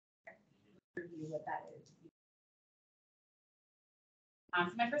 Review what that is.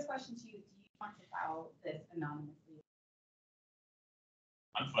 So my first question to you, do you want to file this anonymously?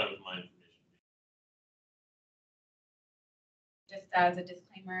 I'm fine with my information. Just as a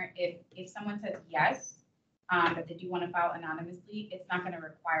disclaimer, if someone says yes, that they do want to file anonymously, it's not going to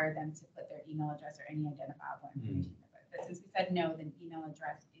require them to put their email address or any identifiable information. But since we said no, then email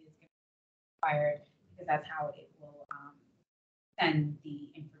address is going to be required because that's how it will send the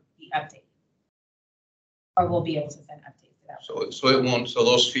update. Or we'll be able to send updates to that. So it won't, so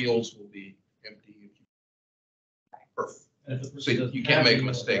those fields will be empty. Perfect. And if the So person doesn't you can't have make a email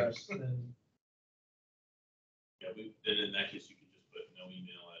mistake. address, then Yeah, then in that case, you can just put no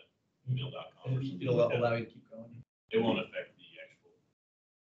email at email.com or something it'll like that. allow you to keep going. It won't affect the actual.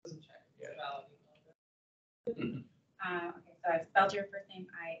 Doesn't check. It's Yeah. valid email address. Okay, so I've spelled your first name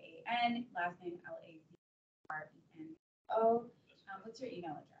IAN, last name LAZRENO. What's your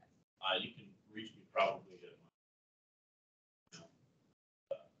email address? You can reach me probably at my,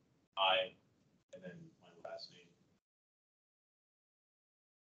 I, and then my last name.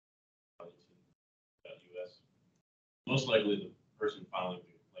 Arlington.us. Most likely the person filing the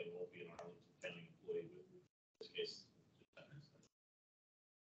complaint won't be an Arlington County employee, but in this case.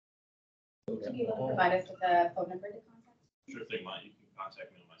 Would you be able to provide us with a phone number to contact? Sure thing, Mike. You can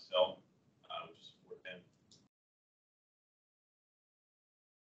contact me on my cell, which is 410.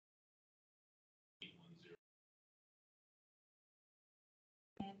 810.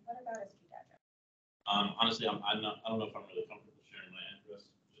 And what about a street address? Honestly, I don't know if I'm really comfortable sharing my address.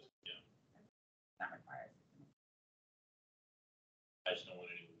 Just, yeah, Not required. I just don't want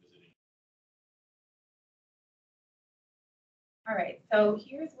anyone visiting. All right, so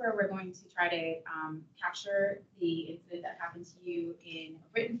here's where we're going to try to capture the incident that happened to you in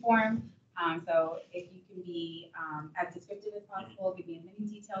written form. So if you can be as descriptive as possible, give me as many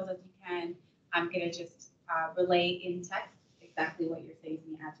details as you can. I'm gonna just relay in text exactly what you're saying to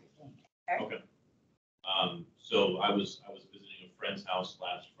me as you're saying it, okay? Okay. So I was visiting a friend's house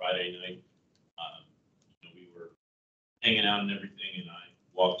last Friday night. We were hanging out and everything, and I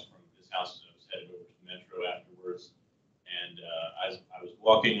walked from his house and I was headed over to Metro afterwards. And as I was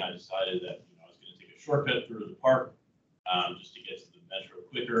walking, I decided that I was going to take a shortcut through the park just to get to the Metro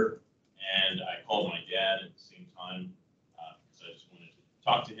quicker. And I called my dad at the same time because I just wanted to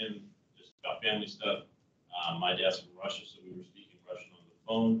talk to him just about family stuff. My dad's from Russia, so we were speaking Russian on the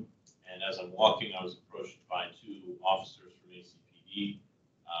phone. And as I'm walking, I was approached by two officers from ACPD.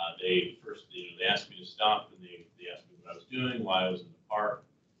 They asked me to stop, and they asked me what I was doing, why I was in the park.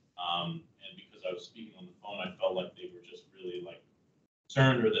 And because I was speaking on the phone, I felt like they were just really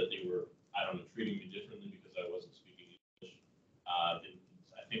concerned, or that they were, I don't know, treating me differently because I wasn't speaking English. I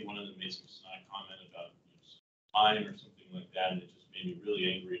think one of them made some snide comment about lying or something like that, and it just made me really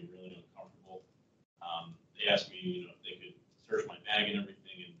angry and really uncomfortable. They asked me, if they could search my bag and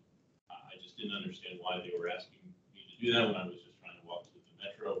everything, and I just didn't understand why they were asking me to do that when I was just trying to walk to the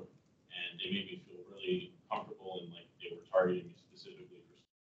Metro, and they made me feel really uncomfortable and like they were targeting me specifically for.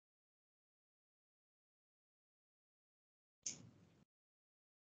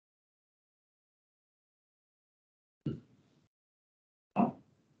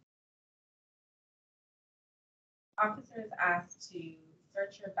 Officers asked to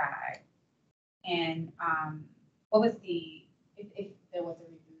search your bag, and what was if there was a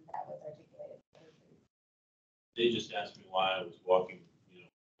reason that was articulated? They just asked me why I was walking,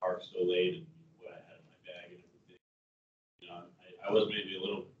 park so late and what I had in my bag and everything. I was maybe a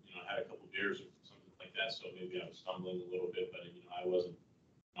little, had a couple beers or something like that, so maybe I was stumbling a little bit, but I wasn't.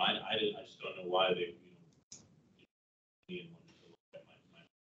 I just don't know why they, wanted to look at my.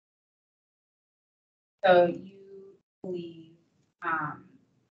 So you believe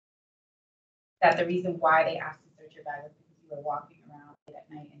that the reason why they asked to search your bag was because you were walking around late at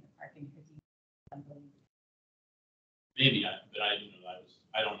night in the park and because you were stumbling? Maybe, I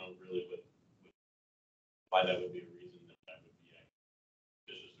don't know really why that would be a reason that would be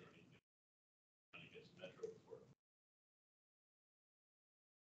suspicious or anything. Trying to get to Metro before.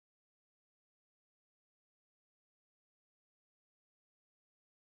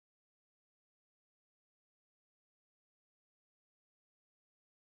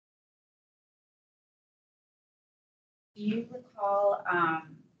 Do you recall,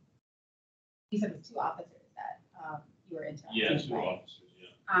 you said it was two officers that you were interacting Yeah, with, two right? officers,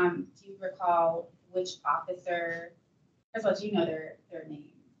 yeah. Do you recall which officer, first of all, do you know their names?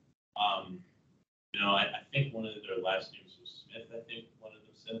 No, I think one of their last names was Smith, I think one of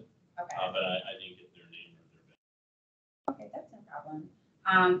them said, Okay. but I didn't get their name or their badge. Okay, that's no problem.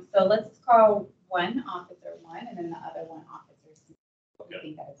 So let's call one Officer 1 and then the other one Officer Smith. We Okay.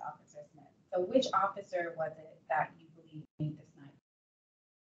 think that it's Officer Smith. So which officer was it that you believe made the snipe?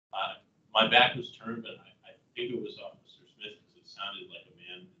 My back was turned, but I think it was Officer Smith because it sounded like a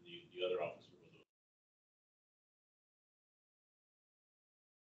man, and the other officer was a.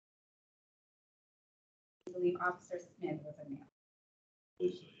 I believe Officer Smith was a male.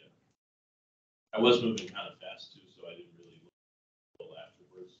 Believe so, yeah. I was moving kind of fast too, so I didn't really look until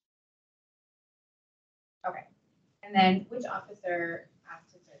afterwards. Okay. And then which officer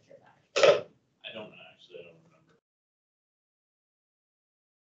asked to search your bag? I don't know, actually, I don't remember.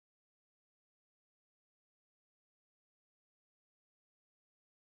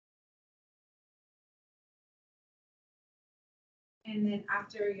 And then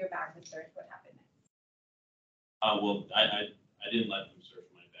after your bag was searched, what happened next? Well, I didn't let them search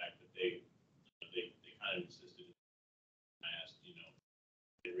my bag, but they kind of insisted. I asked, if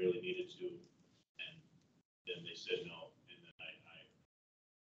they really needed to, and then they said no, and then I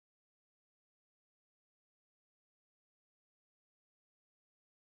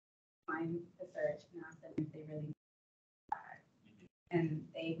Find the search and asked them if they really needed the bag. And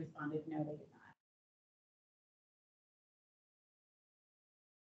they responded, no, they did not.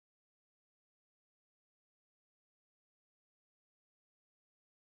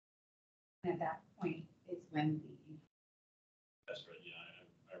 And at that point is when the that's right, yeah,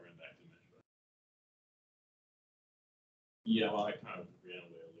 I ran back to Metro. Yeah, well, I kind of ran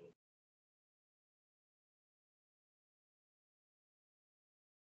away a little.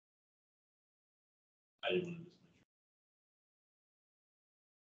 I didn't want to miss my train.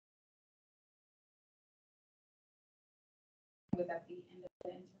 was at the end of the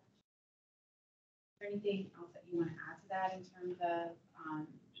interaction. Is there anything else that you want to add to that in terms of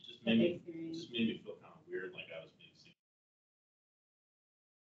It just the made me, experience? just made me feel kind of weird, like I was being seen.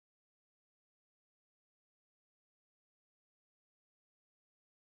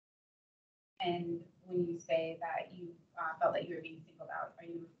 And when you say that you felt that you were being singled out, are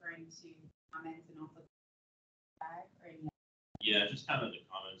you referring to comments and also bag or any? Yeah, just kind of the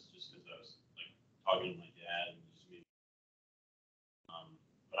comments, just because I was like talking to my dad and just me.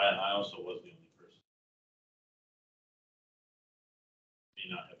 But I also was the only person.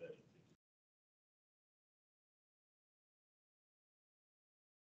 May not have anything.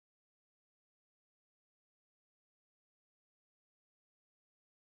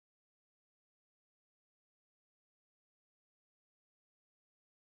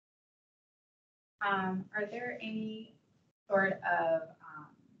 Are there any sort of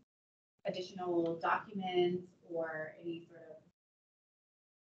additional documents or any sort of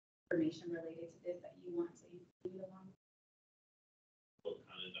information related to this that you want to include along? What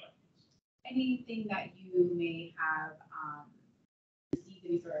kind of documents? Anything that you may have received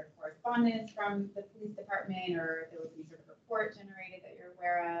any sort of correspondence from the police department, or if there was any sort of report generated that you're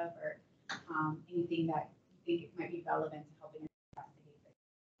aware of, or anything that you think it might be relevant to helping investigate this?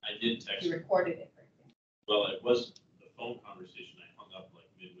 I did text. You recorded it, for example. Well, it was the phone conversation. I hung up like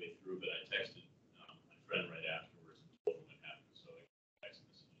midway through, but I texted my friend right afterwards and told him what happened. So I texted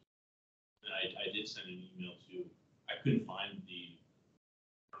messages. And I did send an email to. I couldn't find the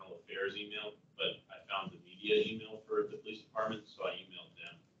internal affairs email, but I found the media email for the police department, so I emailed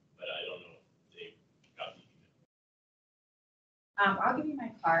them. But I don't know if they got the email. I'll give you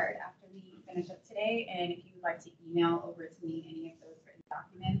my card after we finish up today, and if you would like to email over to me any of those written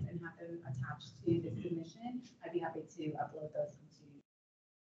documents and have them attached to the submission, I'd be happy to upload those into.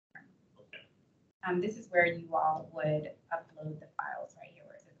 Okay. This is where you all would upload the files right here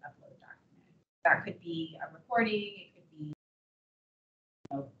where it says upload document. That could be a recording, it could be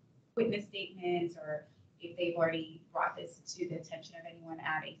witness statements, or if they've already brought this to the attention of anyone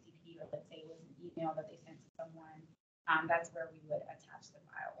at ACP, or let's say it was an email that they sent to someone, that's where we would attach the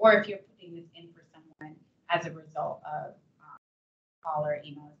file. Or if you're putting this in for someone as a result of call or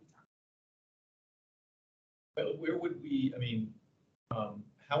email, as we talked But where would we, I mean,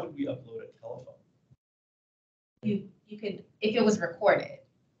 how would we upload a telephone? you could, if it was recorded,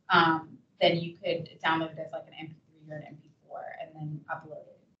 then you could download it as like an MP3 or an MP4 and then upload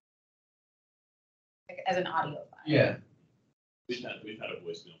it like as an audio file. Yeah. We've had a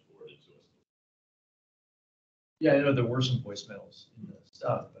voicemail forwarded to us. Yeah, I know there were some voicemails in the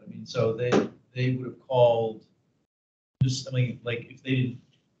stuff, but I mean, so they would have called, just, I mean, like, if they didn't,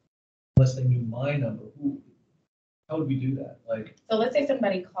 unless they knew my number, how would we do that? Like, So let's say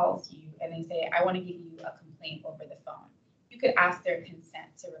somebody calls you and they say, I want to give you a complaint over the phone. You could ask their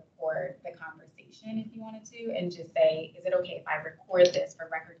consent to record the conversation. information if you wanted to, and just say, is it okay if I record this for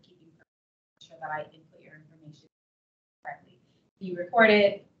record keeping purposes, sure that I input your information correctly? You record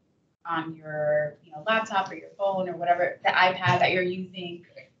it on your, laptop or your phone or whatever, the iPad that you're using,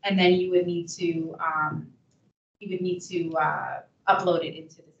 and then you would need to upload it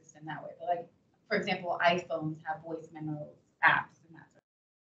into the system that way. But like, for example, iPhones have voice memo apps and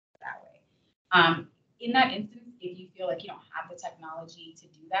that way. In that instance, if you feel like you don't have the technology to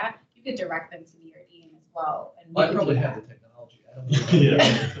do that, you could direct them to me or Ian as well. And we I could probably do have that. the technology. I don't know.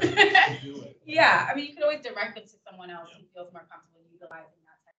 To do it. Yeah, I mean, you could always direct them to someone else who feels more comfortable utilizing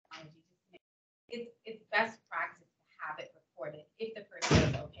that technology. It's best practice to have it recorded if the person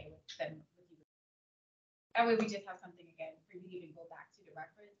is okay with them. That way we just have something again for you to even go back to the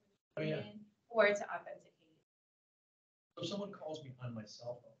records Oh, yeah. or to authenticate. So if someone calls me on my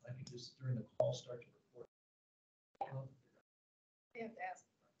cell phone, I can just during the call start to record. You have to ask.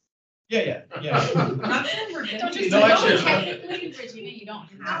 Yeah. Not in Virginia. Don't just, No, actually, technically, Virginia, you don't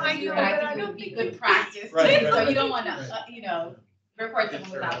have I to, know, but I but think I it don't would be think good practice. Right, So right. you don't want to, Right. record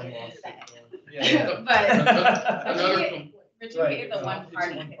someone without their consent. Yeah. But Another Virginia is a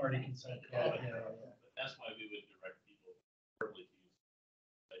one-party It's a one-party consent. consent. Yeah. But that's why we would direct people verbally to use,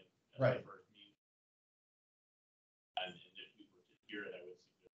 like, as Right. a first meeting. And if we were to hear it, I would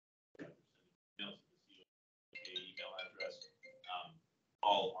suggest email to the COA email address,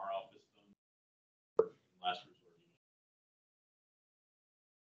 call our office phone, or last resort.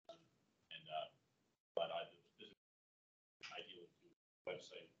 And, but this is ideal to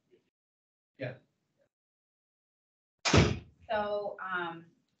website. So,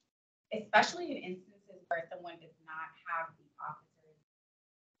 especially in instances where someone does not have the officer's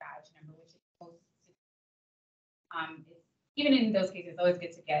badge number, which is most, even in those cases, it's always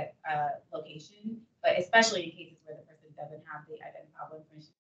good to get a location, but especially in cases where the person doesn't have the identifiable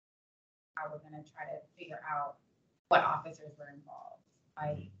information, how we're gonna try to figure out what officers were involved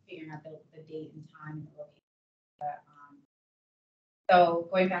by figuring out the date and time and the location.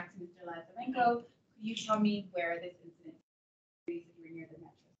 So going back to Mr. Lazarenko, could you tell me where this incident? You were near the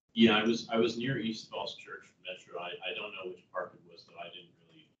metro. Yeah, I was near East Falls Church Metro. I don't know which park it was, though. I didn't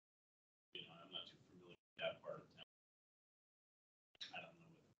really, I'm not too familiar with that part of town. I don't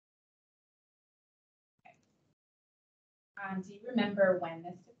know. Do you remember when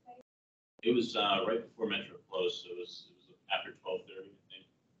this took place? It was right before Metro closed, so it was after 12:30, I think.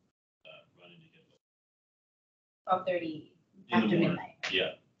 Running to get 12:30 in after the morning. midnight.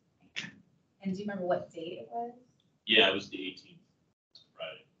 Yeah, And do you remember what date it was? yeah, it was the 18th,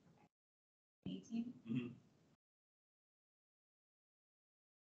 Friday. 18?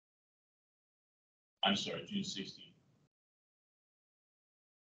 I'm sorry, June 16th.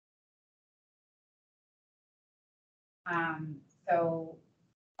 So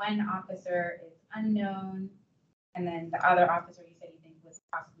one officer is unknown, and then the other officer you said you think was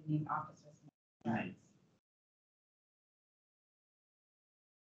possibly named Officer Smith. Right?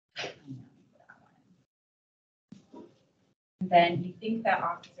 And then you think that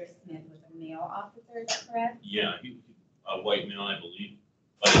Officer Smith was a male officer, is that correct? Yeah, he a white male, I believe,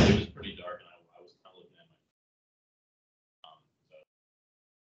 but it was pretty dark, and I was kind of looking at my. So.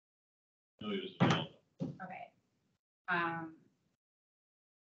 No, he was a male. Okay.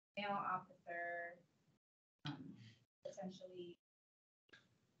 Male officer, potentially.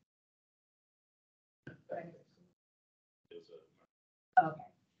 It was a, Okay.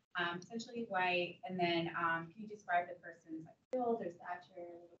 Potentially white, and then can you describe the person's like build or stature a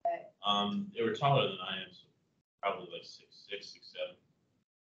little bit? they were taller than I am, so probably like 6'6",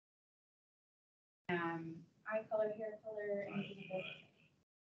 6'7". Eye color, hair color, anything of those?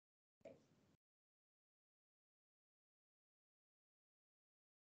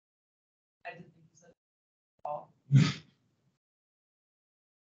 I didn't think you said all.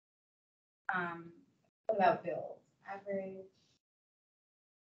 What about build? Average.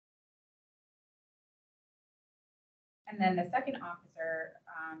 And then the second officer,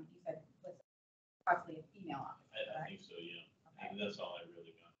 you said was possibly a female officer, I correct? think so, yeah. Okay. And that's all I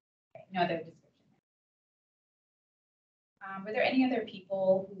really got. Okay, no other description. Were there any other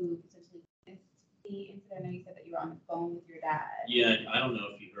people who potentially missed the incident? I know you said that you were on the phone with your dad. Yeah, I don't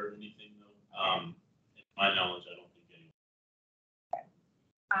know if he heard anything though. In my knowledge, I don't think anyone.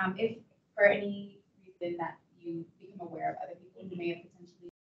 If for any reason that you become aware of other people who may have potentially,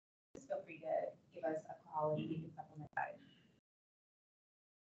 just feel free to give us a call and we can supplement that.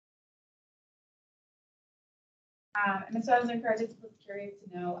 And Mr. Eisenberg, I just was curious to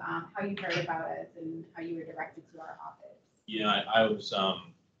know how you heard about us and how you were directed to our office. Yeah, I was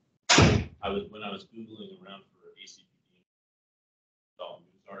when I was Googling around for ACPD, saw a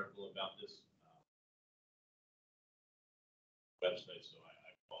news article about this. website, so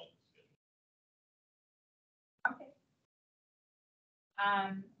I called. Okay.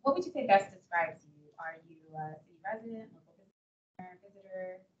 What would you say best describes you? Are you a city resident, local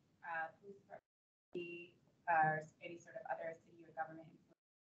visitor, police department, or any sort of other city or government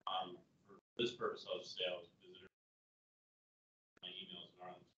employee? For this purpose, I'll just say I was a visitor. My emails in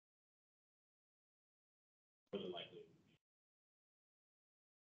Arlington. More than likely.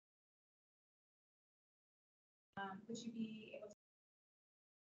 Would you be able to?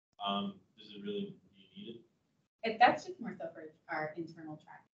 Does it really be needed? That's just more so for our internal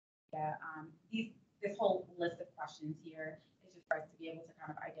track. Yeah. This whole list of questions here is just for us to be able to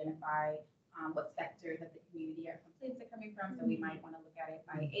kind of identify what sectors of the community our complaints are coming from. So we might want to look at it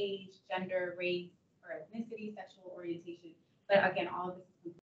by age, gender, race, or ethnicity, sexual orientation. But again, all of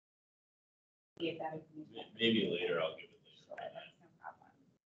this is get that information. Maybe later. I'll give it later. Sure, that's no problem.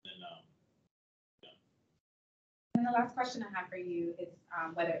 Then, And the last question I have for you is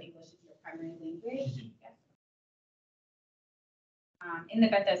whether English is your primary language. Yes. In the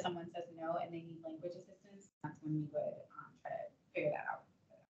event that someone says no and they need language assistance, that's when we would try to figure that out.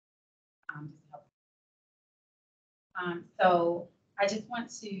 Just to help. So I just want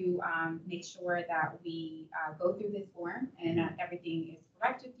to make sure that we go through this form and that everything is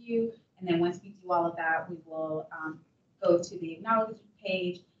correct with you. And then once we do all of that, we will go to the acknowledgement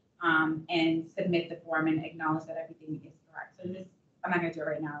page and submit the form and acknowledge that everything is correct. So this, I'm not going to do it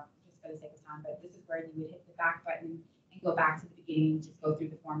right now just for the sake of time, but this is where you would hit the back button and go back to the beginning, just go through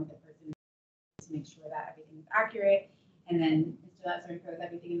the form with the person to make sure that everything is accurate. And then Mr. Letzer encode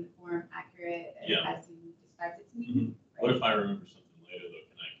everything in the form accurate as you described it to me. Mm-hmm. Right? What if I remember something later though?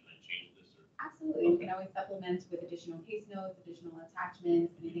 Can I change this? Or? Absolutely. Okay. We can always supplement with additional case notes, additional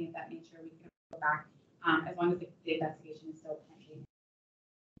attachments, anything of that nature. We can go back as long as the investigation is still pending.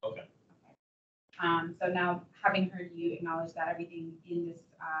 Okay. So now, having heard you acknowledge that everything in this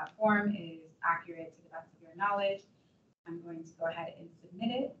form is accurate to the best of your knowledge, I'm going to go ahead and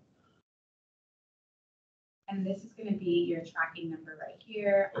submit it. And this is going to be your tracking number right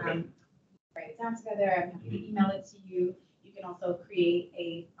here. Okay. Write it down together. I'm happy to email it to you. You can also create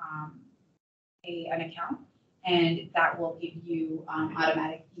an account, and that will give you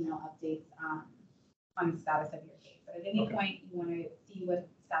automatic email updates on the status of your case. But at any point you want to see what the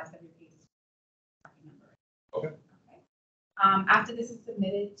status of your case is, tracking number. Okay. After this is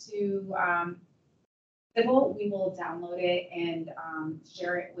submitted to Civil, we will download it and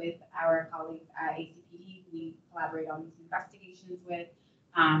share it with our colleagues at ACPD who we collaborate on these investigations with.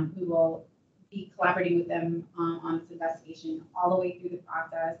 We will be collaborating with them on this investigation all the way through the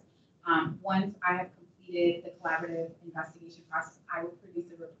process. Once I have completed the collaborative investigation process, I will produce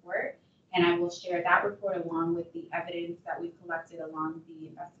a report and I will share that report along with the evidence that we've collected along the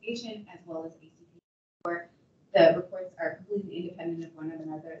investigation as well as ACPD report. The reports are completely independent of one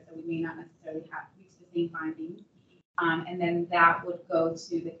another, so we may not necessarily have reached the same findings. And then that would go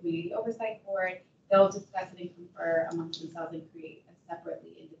to the Community Oversight Board. They'll discuss it and confer amongst themselves and create a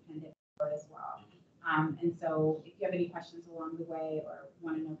separately independent board as well. And so if you have any questions along the way or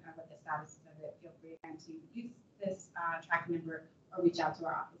want to know kind of what the status of it, feel free to use this tracking number or reach out to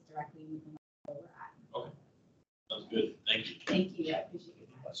our office directly and we can know where we're at. Okay. Sounds good. Thank you. Thank you. I appreciate your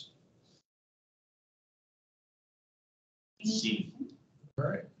time. See. All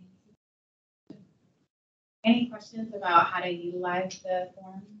right. Any questions about how to utilize the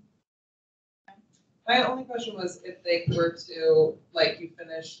form? My only question was if they were to, like, you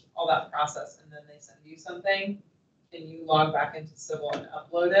finish all that process and then they send you something, can you log back into Civil and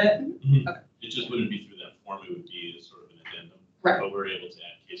upload it? Mm-hmm. Okay. It just wouldn't be through that form. It would be sort of an addendum. Right. But we're able to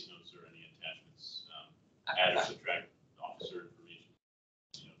add case notes or any attachments, add or subtract officer information.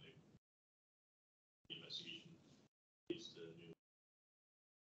 You know, the investigation leads to new.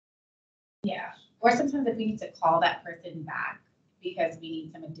 Yeah. Or sometimes if we need to call that person back because we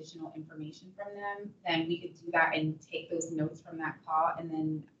need some additional information from them, then we could do that and take those notes from that call and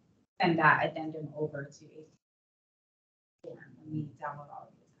then send that addendum over to a form when we download all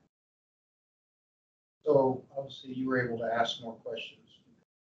of this. So obviously you were able to ask more questions.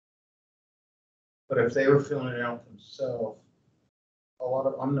 But if they were filling it out themselves,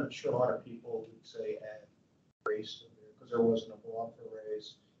 I'm not sure a lot of people would say add race in there because there wasn't a block for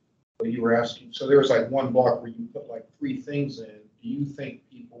race. But you were asking, so there was like one block where you put like 3 things in. Do you think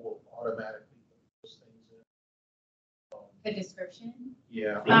people will automatically put those things in? The description?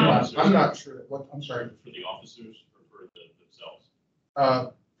 Yeah, For the I'm not sure. What, I'm sorry. For the officers or for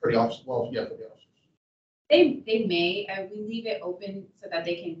themselves? For the officers, well, yeah, for the officers. They may, we leave it open so that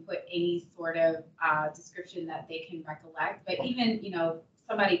they can put any sort of description that they can recollect. But even,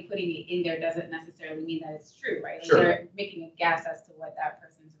 somebody putting it in there doesn't necessarily mean that it's true, right? Like Sure. they're making a guess as to what that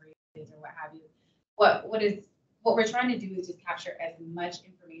person's race is or what have you. What we're trying to do is just capture as much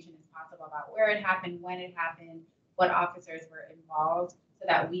information as possible about where it happened, when it happened, what officers were involved, so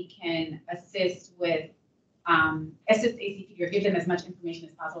that we can assist ACPD or give them as much information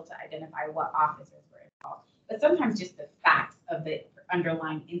as possible to identify what officers were involved. But sometimes just the facts of the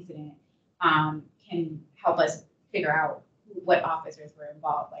underlying incident can help us figure out what officers were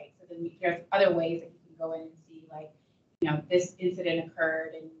involved. Like, so then there's other ways that you can go in and see, like, this incident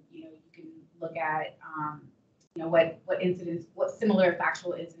occurred, and you can look at what similar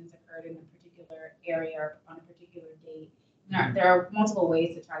factual incidents occurred in a particular area or on a particular date. There are multiple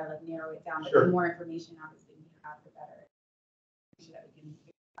ways to try to like narrow it down, but Sure. the more information obviously we have, the better. So that we can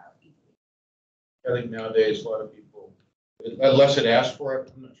figure it out easily. I think nowadays, a lot of people, unless it asks for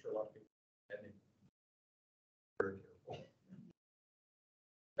it, I'm not sure a lot of people. Very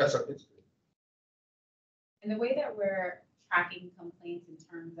careful. It's good. And the way that we're tracking complaints in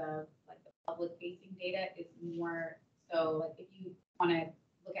terms of like the public facing data is more so like if you want to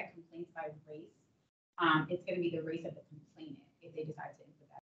look at complaints by race, it's going to be the race of the complainant if they decide to input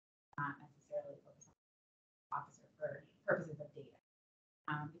that, not necessarily focus on the officer for purposes of data.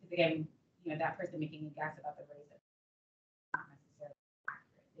 Because again, that person making a guess about the race is not necessarily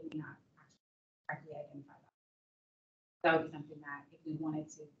accurate. They may not actually correctly identify that. That would be something that if we wanted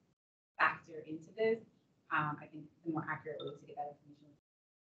to factor into this, I think the more accurate way to get that information.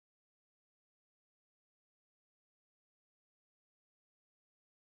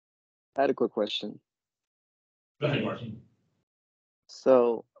 I had a quick question. Go ahead, Martin.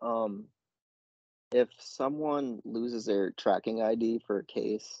 So, if someone loses their tracking ID for a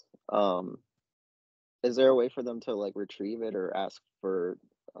case, is there a way for them to like retrieve it or ask for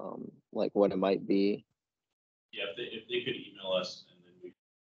like what it might be? Yeah, if they could email us and then we could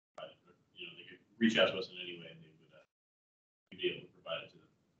provide it, they could reach out to us in any way and we'd be able to provide it to them.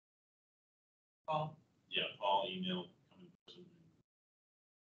 Paul? Yeah, call, email, come in person.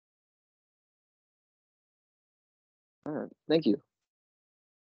 All right, thank you.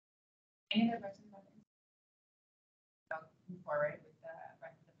 Any other questions about this? So move forward with the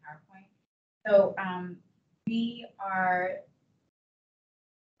rest of the PowerPoint. So we are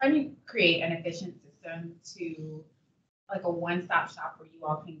trying to create an efficient system to like a one-stop shop where you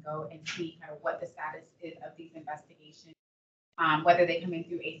all can go and see kind of what the status is of these investigations, whether they come in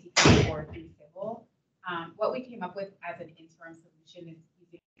through ACP or through civil. What we came up with as an interim solution is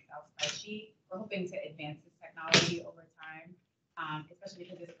using an Excel spreadsheet. We're hoping to advance this technology over time, especially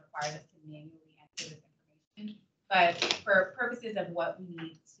because it requires us to manually enter this information. But for purposes of what we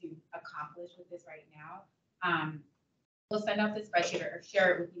need to accomplish with this right now, we'll send out the spreadsheet or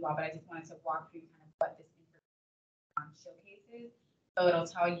share it with you all, but I just wanted to walk through kind of what this information showcases. So it'll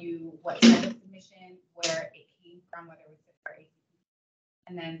tell you what type of submission, where it came from, whether it was civil or ACP,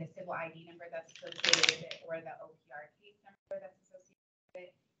 and then the civil ID number that's associated with it or the OPR case number that's associated with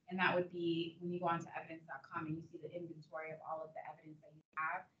it. And that would be when you go onto evidence.com and you see the inventory of all of the evidence that you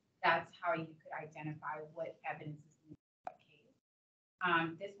have, that's how you could identify what evidence is in what case.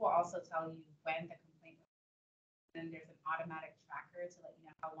 This will also tell you when the complaint was, and then there's an automatic tracker to let you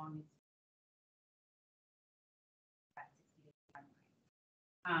know how long it's that 60-day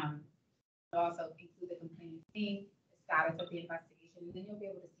timeline. It'll also include the complainant's name, the status of the investigation, and then you'll be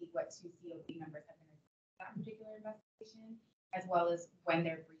able to see what 2 COB members have been involved in that particular investigation, as well as when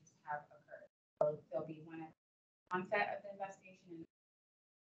their briefs have occurred. So there'll be one at onset of the investigation.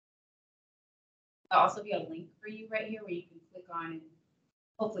 There'll also be a link for you right here where you can click on, and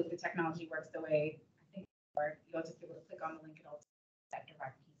hopefully the technology works the way I think it works. You'll just be able to click on the link and it'll that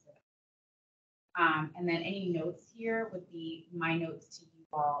direct piece of it. And then any notes here would be my notes to you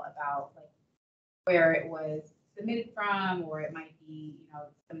all about like where it was submitted from, or it might be,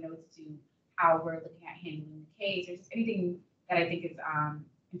 some notes to how we're looking at handling the case, or just anything that I think is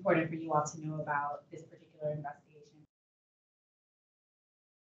important for you all to know about this particular investigation.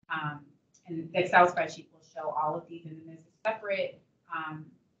 And the Excel spreadsheet will show all of these, and then there's a separate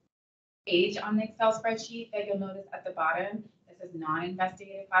page on the Excel spreadsheet that you'll notice at the bottom that says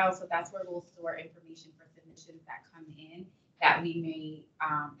non-investigative files. So that's where we'll store information for submissions that come in that we may,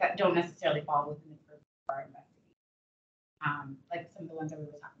 that don't necessarily fall within the purview of our investigation. Like some of the ones that we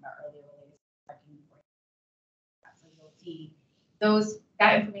were talking about earlier related to tracking reporting. So you'll see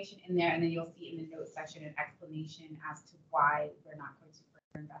that information in there, and then you'll see in the notes section an explanation as to why we're not going to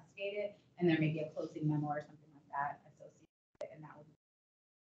further investigate it, and there may be a closing memo or something like that associated with it, and that will be.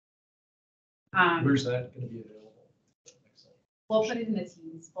 Where's that going to be available? We'll put it in the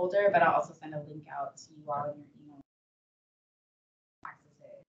Teams folder, but I'll also send a link out to you all in your email. Access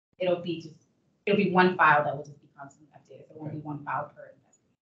it'll be one file that will just be constantly updated. So it won't be one file per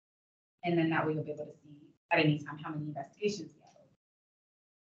investigation. And then that way you'll be able to see at any time how many investigations we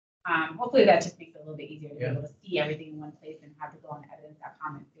have. Hopefully that just makes it a little bit easier to be able to see everything in one place and have to go on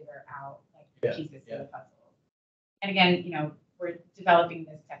evidence.com and figure out like the pieces of the puzzle. And again, we're developing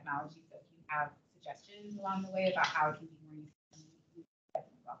this technology, so if you have suggestions along the way about how it can be more useful, we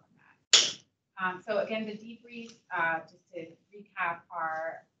definitely welcome that. So again, the debrief, just to recap,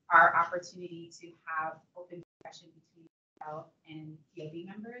 our opportunity to have open discussion between yourself and DOB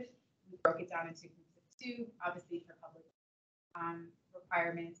members. We broke it down into groups of 2, obviously for public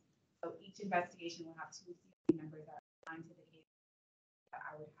requirements. So each investigation will have 2 DOB members that are assigned to the case that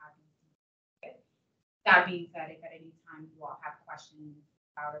I would have. That being said, if at any time you all have questions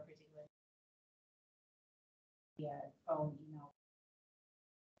about a particular phone, email,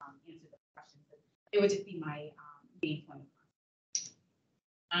 answer the questions, it would just be my main point of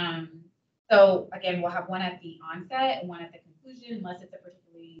contact. So again, we'll have one at the onset and one at the conclusion, unless it's a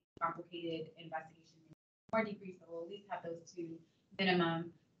particularly complicated investigation. More debrief, so we'll at least have those 2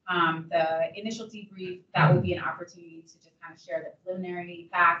 minimum. The initial debrief, that will be an opportunity to just kind of share the preliminary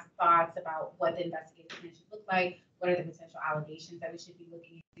facts, thoughts about what the investigation should look like, what are the potential allegations that we should be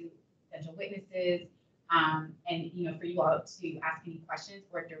looking into, potential witnesses, and for you all to ask any questions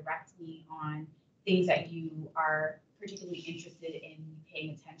or direct me on things that you are particularly interested in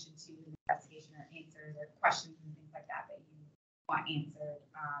paying attention to in the investigation, or answers or questions and things like that that you want answered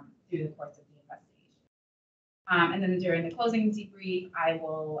through the course of the investigation. And then during the closing debrief, I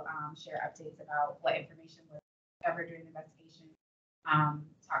will share updates about what information was discovered during the investigation,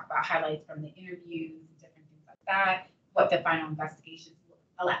 talk about highlights from the interviews, different things like that, what the final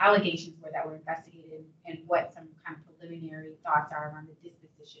allegations were that were investigated, and what some kind of preliminary thoughts are around the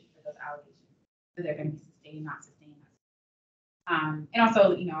disposition for those allegations. So they're going to be sustained, not sustained. And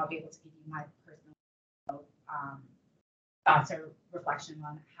also, I'll be able to give you my personal thoughts or reflection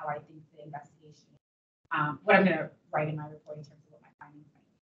on how I think the investigation, what I'm going to write in my report in terms of what my findings might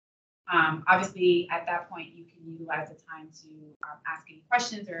be. Obviously, at that point, you can utilize the time to ask any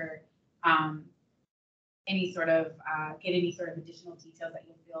questions or any sort of get any sort of additional details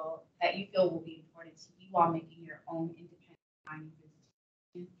that you feel will be important to you while making your own independent findings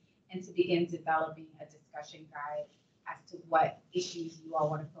and to begin developing a discussion guide as to what issues you all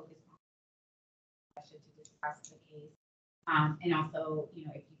want to focus on to discuss the case. And also,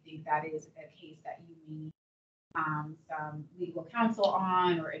 if you think that is a case that you need some legal counsel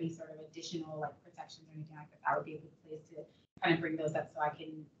on, or any sort of additional like protections or anything like that, that would be a good place to kind of bring those up so I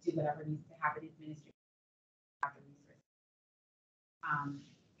can do whatever needs to happen administratively after research,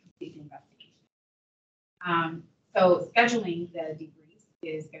 complete the investigation. So scheduling the debrief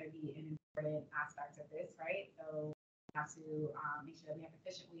is going to be an important aspect of this, right? So we have to make sure that we have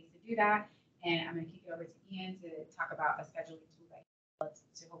efficient ways to do that. And I'm going to kick it over to Ian to talk about a scheduling tool that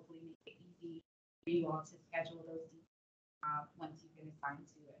to hopefully make it easy for you all to schedule those once you've been assigned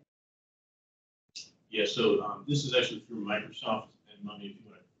to it. Yeah, so this is actually through Microsoft, and Mummy, if you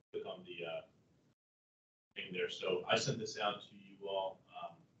want to click on the thing there. So I sent this out to you all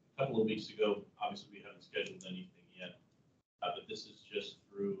a couple of weeks ago. Obviously, we haven't scheduled anything yet, but this is just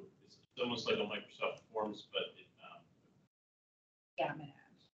through, it's almost like a Microsoft Forms, but it, Yeah, I'm going to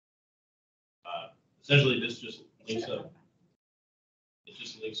essentially this just links up. It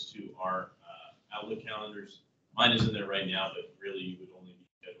just links to our Outlook calendars. Mine is in there right now, but really you would only be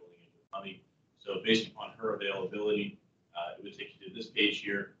scheduling it with Mummy. So based upon her availability, it would take you to this page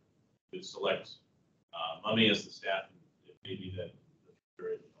here. You would select Mummy as the staff, and it may be that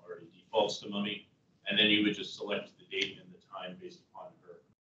it already defaults to Mummy, and then you would just select the date and the time based upon her.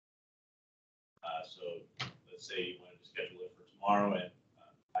 So let's say you wanted to schedule it for tomorrow at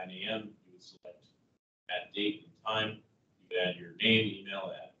 9 a.m. You would select that date and time. You would add your name,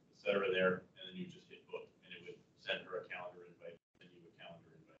 email, etc. there, and then you just hit book, and it would send her a calendar invite, send you a calendar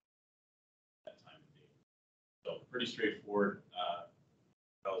invite at that time and date. So pretty straightforward,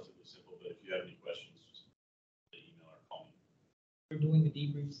 relatively simple. But if you have any questions, just email or call me. We're doing the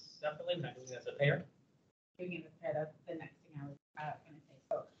debriefs separately, we're not doing it as a pair. Doing it as a pair, that's the next thing I was going to say.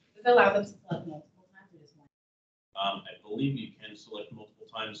 So does it allow them to select multiple times or just one? I believe you can select multiple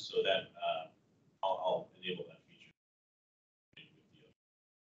times, so that I'll enable that feature.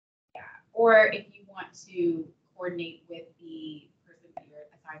 Yeah, or if you want to coordinate with the person that you're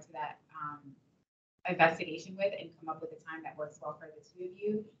assigned to that investigation with and come up with a time that works well for the two of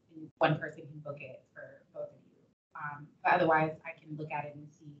you, and one person can book it for both of you. But otherwise, I can look at it and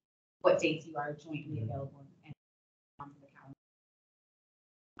see what dates you are jointly available and onto the calendar.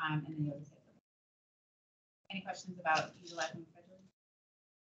 And then you'll just hit them. Any questions about utilizing scheduling?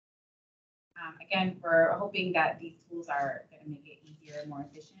 Again, we're hoping that these tools are going to make it easier and more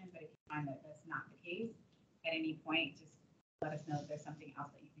efficient, but if you find that that's not the case, at any point, just let us know if there's something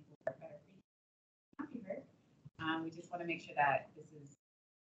else that you think will work better for you. Not be hurt. We just want to make sure that this is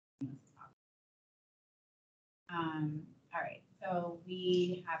all right, so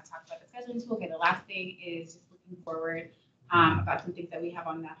we have talked about the scheduling tool. Okay, the last thing is just looking forward about some things that we have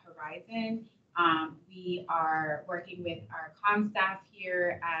on the horizon. We are working with our comm staff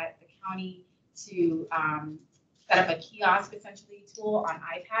here at the county to set up a kiosk, essentially, tool on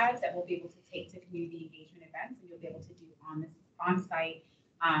iPads that we'll be able to take to community engagement events, and you'll be able to do on-site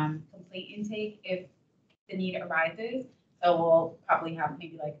complaint intake if the need arises. So we'll probably have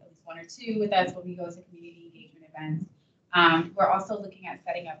maybe like at least one or two with us when we go to community engagement events. We're also looking at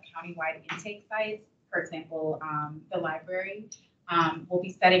setting up countywide intake sites. For example, the library. We'll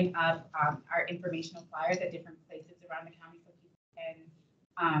be setting up our informational flyers at different places around the county so people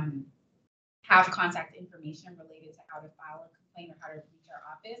can have contact information related to how to file a complaint or how to reach our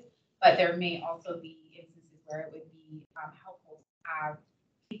office. But there may also be instances where it would be helpful to have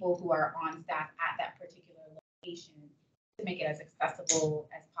people who are on staff at that particular location to make it as accessible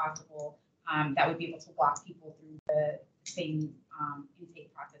as possible. That would be able to walk people through the same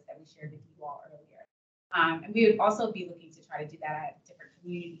intake process that we shared with you all earlier. And we would also be looking to try to do that at different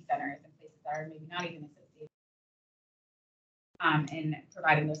community centers and places that are maybe not even associated. And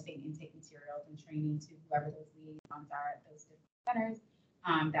providing those same intake materials and training to whoever those liaisons are at those different centers.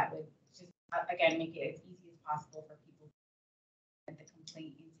 That would just, again, make it as easy as possible for people to get the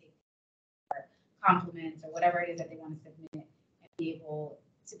complaint intake or compliments or whatever it is that they want to submit and be able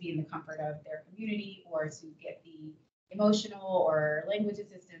to be in the comfort of their community or to get the emotional or language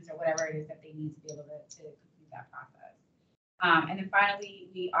assistance or whatever it is that they need to be able to complete that process. And then finally,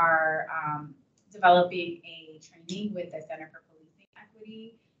 we are developing a training with the Center for Policing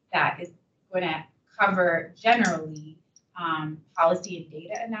Equity that is going to cover generally policy and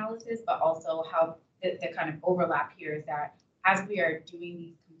data analysis, but also how the kind of overlap here is that as we are doing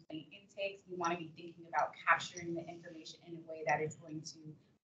these complaint intakes, we want to be thinking about capturing the information in a way that is going to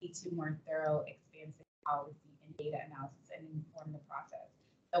lead to more thorough, expansive policy and data analysis and inform the process.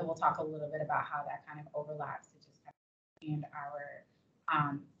 So we'll talk a little bit about how that kind of overlaps to just kind of expand our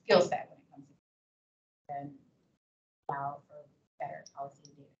skill set when it comes to and allow for better policy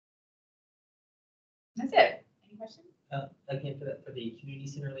and data. And that's it. Any questions? Again, for the community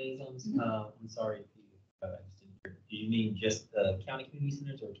center liaisons, I'm sorry if you just didn't hear. Do you mean just the county community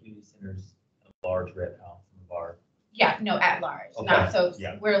centers or community centers of large red house, some of our? Yeah, no, at large. Okay. Not so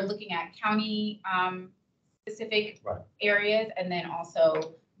Yeah. We're looking at county specific Right. areas and then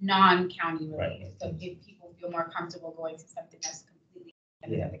also non-county related. Right. So if people feel more comfortable going to something that's completely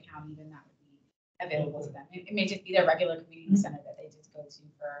independent of the county, then that would be available to them. It may just be their regular community center that they just go to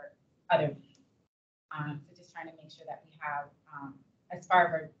for other needs. So just trying to make sure that we have as far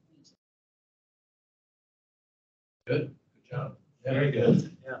of a reach. Good job. Yeah. Very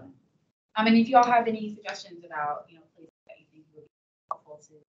good. Yeah. And if you all have any suggestions about, places that you think would be helpful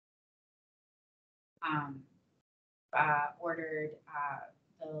to ordered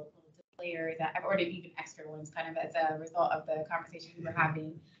the little displayers. I've ordered even extra ones, kind of as a result of the conversation we were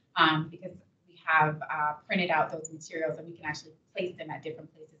having, because we have printed out those materials and we can actually place them at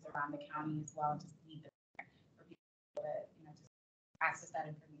different places around the county as well, and just leave them there for people to, just access that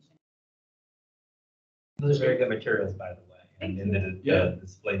information. Those are very good materials, by the way. Thank And then the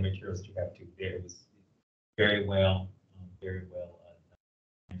display materials you have too. It was very well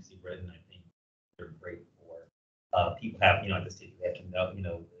written. I think they're great for people have, just to get to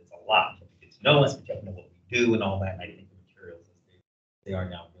know, it's a lot. You have to get to know us, but you have to know what we do and all that. And I think the materials, they are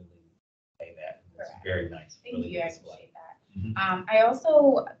now really say that. It's very nice. Thank really you. I display. appreciate that. Mhm. I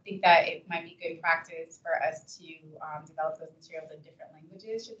also think that it might be good practice for us to develop those materials in different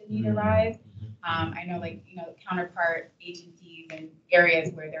languages should the need arise. I know, counterpart agencies and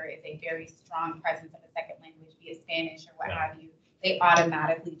areas where there is a very strong presence of a second language, be it Spanish or what have you, they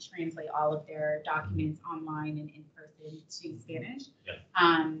automatically translate all of their documents online and in person to Spanish. Yeah.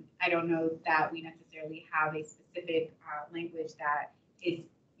 I don't know that we necessarily have a specific language that is,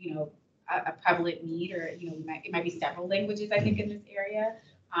 a prevalent need, or it might be several languages I think in this area,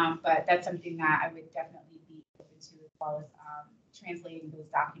 but that's something that I would definitely be open to, as well as translating those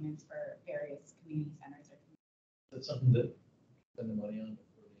documents for various community centers. That's something that spend the money on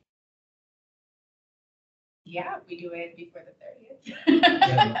before they. Yeah, we do it before the 30th.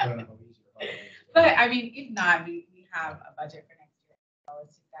 Yeah, I don't know how easy or hard it is. But I mean, if not, we have a budget for next year. So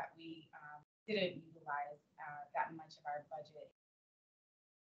it's just that we didn't utilize that much of our budget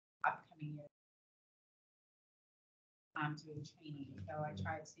upcoming year doing training. So I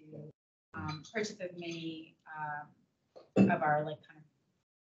tried to purchase of many of our like kind of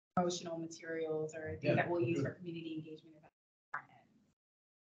promotional materials or things Yeah, that we'll use good. for community engagement events.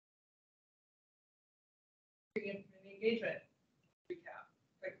 Community engagement recap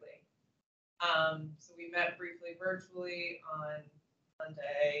quickly. So we met briefly virtually on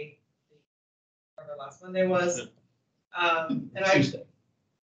Monday, whatever last Monday was. And I, Tuesday.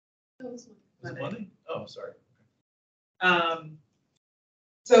 Monday. Was it Monday? Oh, sorry.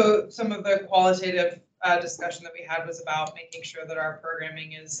 So some of the qualitative discussion that we had was about making sure that our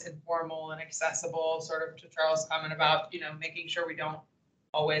programming is informal and accessible, sort of to Charles' comment about, making sure we don't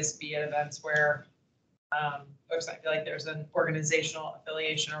always be at events where folks might feel like there's an organizational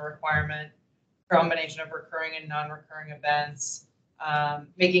affiliation or requirement, combination of recurring and non-recurring events,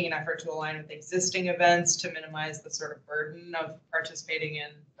 making an effort to align with existing events to minimize the sort of burden of participating in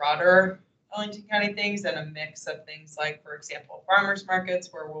broader Arlington County things, and a mix of things like, for example, farmers markets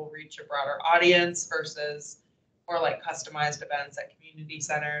where we'll reach a broader audience versus more like customized events at community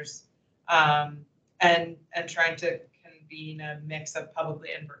centers, and trying to convene a mix of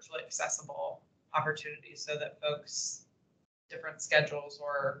publicly and virtually accessible opportunities so that folks, different schedules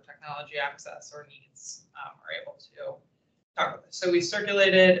or technology access or needs are able to talk with us. So we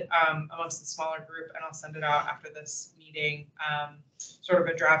circulated amongst the smaller group, and I'll send it out after this meeting, sort of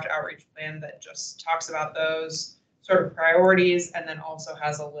a draft outreach plan that just talks about those sort of priorities, and then also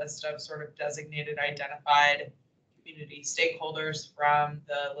has a list of sort of designated identified community stakeholders from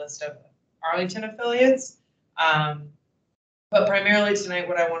the list of Arlington affiliates. But primarily tonight,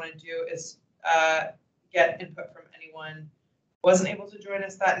 what I want to do is get input from anyone who wasn't able to join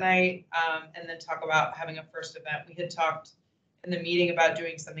us that night, and then talk about having a first event. We had talked in the meeting about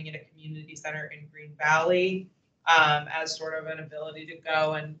doing something in a community center in Green Valley as sort of an ability to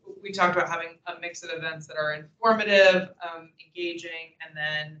go. And we talked about having a mix of events that are informative, engaging, and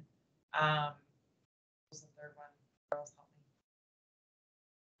then what was the third one? Girls, help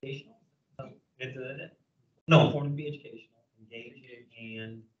me. Educational? No, important to be educational, engaging,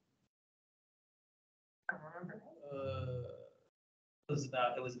 and I don't remember.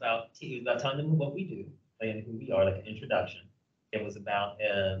 it was about telling them what we do, and who we are, like an introduction. It was about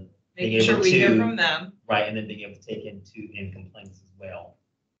being Making sure able we hear to, from them. right, and then being able to take in complaints as well.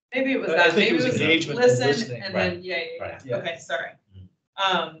 Maybe it was I that. think it Maybe was it was engagement and listen listening. and Right. then yeah. Right. Yeah. Okay, sorry.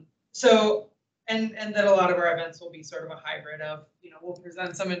 Mhm. So and that a lot of our events will be sort of a hybrid of, we'll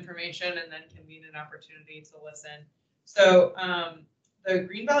present some information and then convene an opportunity to listen. So the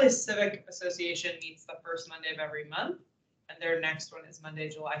Green Valley Civic Association meets the first Monday of every month, and their next one is Monday,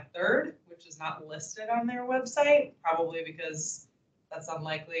 July 3rd, which is not listed on their website, probably because that's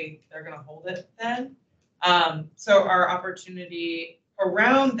unlikely they're going to hold it then. So our opportunity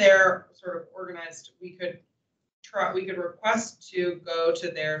around their sort of organized, we could request to go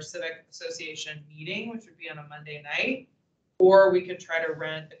to their civic association meeting, which would be on a Monday night, or we could try to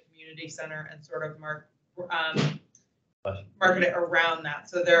rent a community center and sort of market it around that.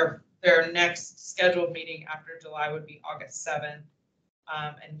 So their next scheduled meeting after July would be August 7th,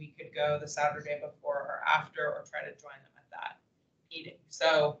 and we could go the Saturday before or after, or try to join them at that meeting.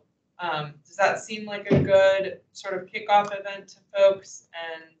 So does that seem like a good sort of kickoff event to folks?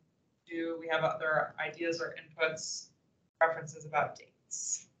 And do we have other ideas or inputs, preferences about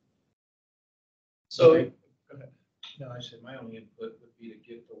dates? So, Okay. go ahead. No, I said my only input would be to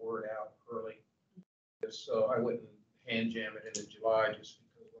get the word out early. So I wouldn't hand jam it into July just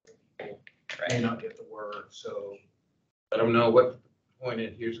because people may not get the word. So let them know what the point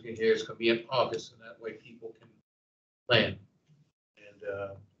is. Here's going to be in August, and that way people can plan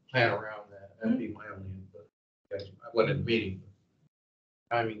and plan around that. That'd be my only input. I wasn't in the meeting,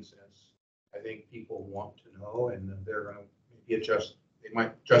 but timing sense. I think people want to know, and they're going to maybe adjust. They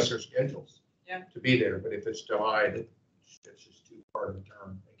might adjust their schedules to be there. But if it's July, it's just too far of a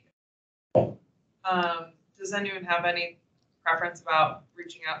term. Does anyone have any preference about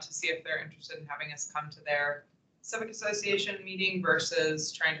reaching out to see if they're interested in having us come to their civic association meeting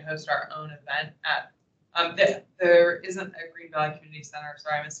versus trying to host our own event at, there isn't a Green Valley Community Center,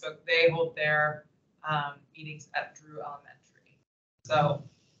 sorry, I misspoke. They hold their meetings at Drew Elementary. So,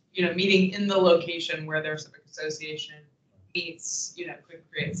 meeting in the location where their civic association meets, could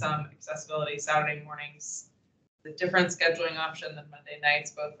create some accessibility. Saturday mornings, the different scheduling option than Monday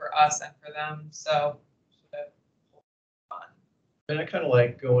nights, both for us and for them. So, fun. And I kind of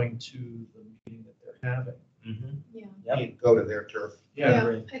like going to the meeting that they're having. Mm-hmm. Yeah. Yep. You go to their turf. Yeah.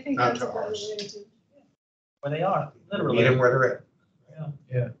 I think Not that's to a better ours. way to do. Where they are, Meet literally. them where they're at.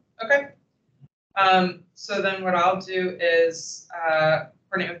 Yeah. Okay. So then what I'll do is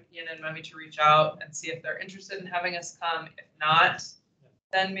coordinate with Ian and Mummy to reach out and see if they're interested in having us come. If not,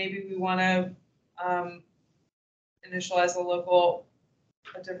 then maybe we want to initialize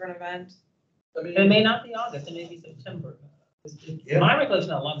a different event. I mean, It may not be August, it may be September. Yeah. My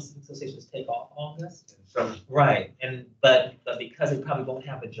recollection, a lot of civic associations take off August. Some, Right, but because they probably won't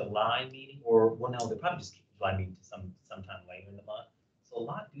have a July meeting, or, well, no, they probably just keep the July meeting to sometime later in the month. So a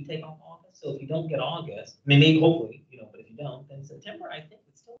lot do take off August, so if you don't get August, I mean, maybe hopefully, but if you don't, then September, I think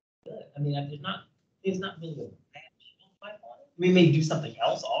it's still good. I mean, there's not really a bad shelf life on it. We may do something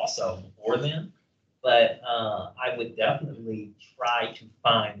else also before then, but I would definitely try to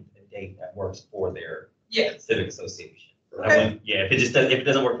find a date that works for their Yeah. civic association. I Okay. wouldn't, yeah, if it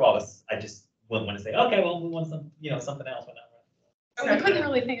doesn't work for all of us, I just wouldn't want to say, okay, well, we want something else. We're not So we couldn't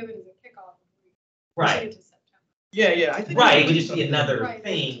really think of it as a kickoff. Right. To September. yeah, I think. Right, it we would do just be something. another Right.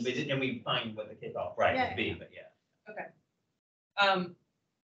 thing, and we find what the kickoff, right, Yeah, would be, yeah. but yeah.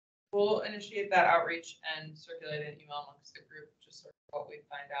 We'll initiate that outreach and circulate an email amongst the group, just sort of what we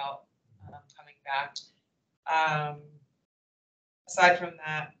find out coming back. Aside from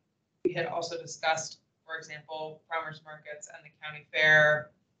that, we had also discussed, for example, farmers markets and the county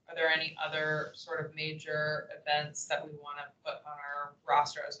fair. Are there any other sort of major events that we want to put on our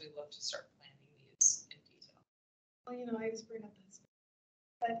roster as we look to start planning these in detail? Well, I just bring up this,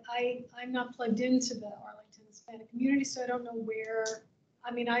 but I'm not plugged into the Arlington Hispanic community, so I don't know where. I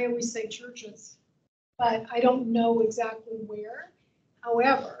mean, I always say churches, but I don't know exactly where.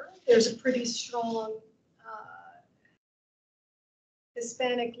 However, there's a pretty strong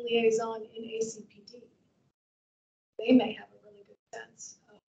Hispanic liaison in ACPD. They may have a really good sense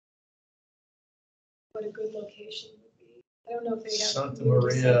of what a good location would be. I don't know if they have Santa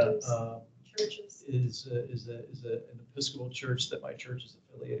community Maria centers, churches. is an Episcopal church that my church is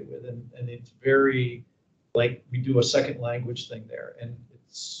affiliated with, and it's very, like, we do a second language thing there, and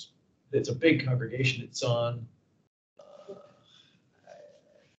it's a big congregation. It's on,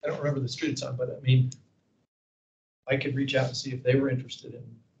 I don't remember the street it's on, but I mean, I could reach out and see if they were interested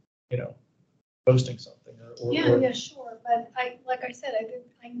in, hosting something or. Yeah, sure. But like I said,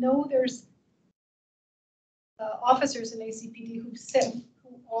 I know there's officers in ACPD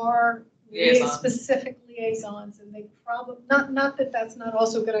who are Liaisons. specific liaisons, and they probably, not that that's not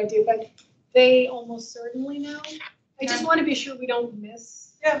also a good idea, but they almost certainly know. I just want to be sure we don't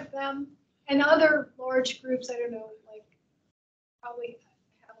miss them. And other large groups, I don't know, like probably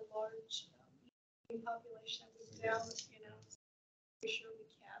have a large population that was down, be sure we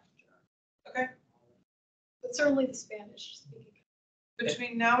capture. Okay. But certainly the Spanish speaking.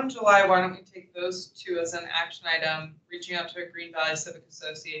 Between now and July, why don't we take those two as an action item, reaching out to a Green Valley Civic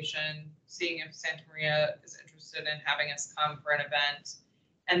Association, seeing if Santa Maria is interested in having us come for an event,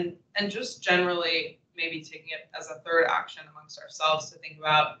 and just generally maybe taking it as a third action amongst ourselves to think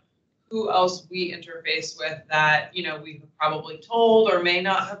about who else we interface with that, we've probably told or may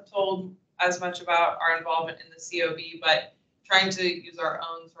not have told as much about our involvement in the COB, but trying to use our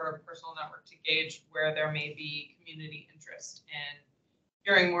own sort of personal network to gauge where there may be community interest in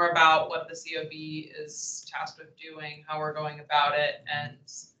hearing more about what the COB is tasked with doing, how we're going about it, and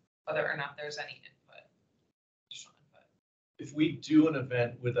whether or not there's any additional input. If we do an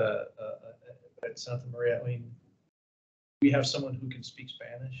event with at Santa Maria, I mean, we have someone who can speak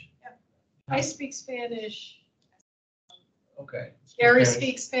Spanish. Yeah. I speak Spanish. Okay. Gary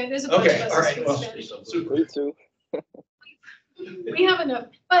speaks Spanish. There's a bunch Okay, of all us right, who well, speak Spanish. super. Me too. We have enough,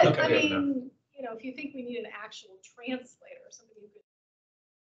 but Okay, I we have mean, if you think we need an actual translator, somebody who could,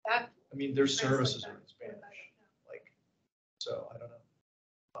 that. I mean, their translate services that, are in but I don't Spanish, know. like, so I don't know.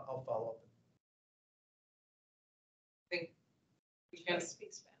 I'll follow up. I think we I can,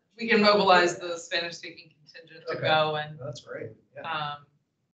 speak Spanish. we can mobilize the Spanish-speaking contingent to Okay. go and That's great, yeah.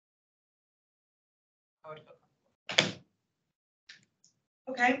 I would feel comfortable.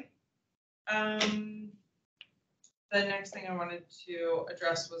 Okay. The next thing I wanted to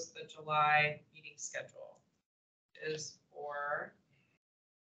address was the July meeting schedule. It is for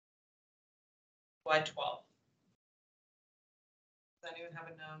July 12th. Does anyone have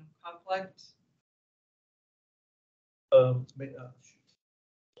a known conflict? Shoot.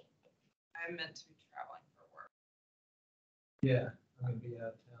 I'm meant to be traveling for work. Yeah, I'm gonna be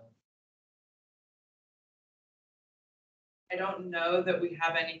out of town. I don't know that we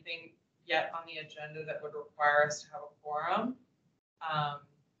have anything yet on the agenda that would require us to have a quorum.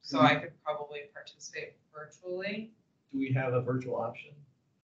 So I could probably participate virtually. Do we have a virtual option?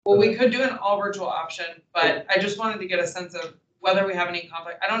 Well, we could do an all virtual option, but I just wanted to get a sense of whether we have any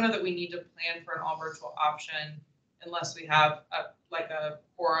conflict. I don't know that we need to plan for an all virtual option unless we have a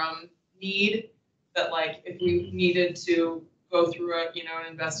quorum need that, like, if we needed to go through an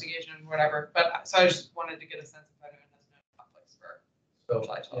investigation and whatever. But so I just wanted to get a sense if anyone has no conflicts for. So,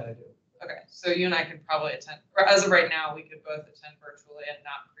 July 12th. yeah, I do. Okay, so you and I could probably attend, or as of right now, we could both attend virtually and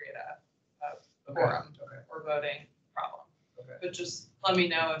not create a forum Okay. or voting problem. Okay. But just let me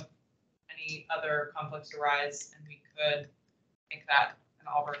know if any other conflicts arise and we could make that an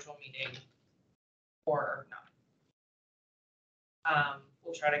all virtual meeting or not.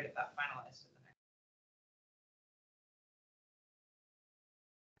 We'll try to get that finalized in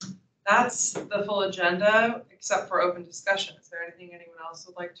the next. That's the full agenda, except for open discussion. Is there anything anyone else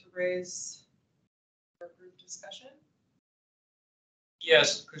would like to raise for group discussion?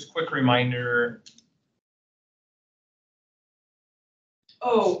 Yes, just quick reminder,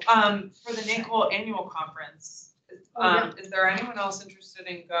 Oh, for the NACOL annual conference, is there anyone else interested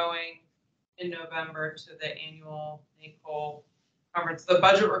in going in November to the annual NACOL conference? The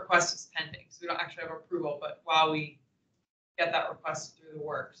budget request is pending, so we don't actually have approval, but while we get that request through the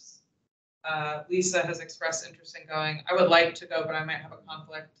works. Lisa has expressed interest in going. I would like to go, but I might have a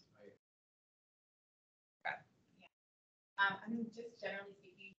conflict. I'm just generally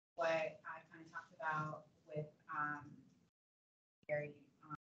speaking what I kind of talked about with Gary.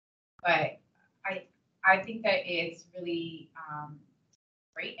 But I think that it's really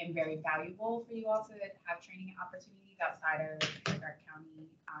great and very valuable for you all to have training opportunities outside of our county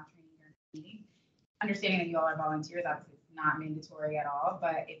training during meeting. Understanding that you all are volunteers, obviously it's not mandatory at all,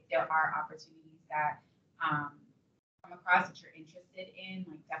 but if there are opportunities that come across that you're interested in,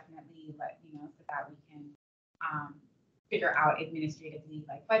 like definitely let me know so that we can figure out administratively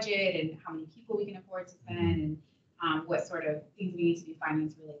like budget and how many people we can afford to send and what sort of things we need to do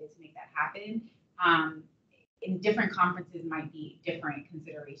finance related to make that happen. In different conferences might be different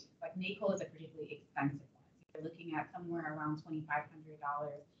considerations. Like NACOL is a particularly expensive one. So you're looking at somewhere around $2,500,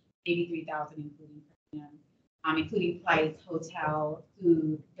 maybe $3,000 including premium, including flights, hotel,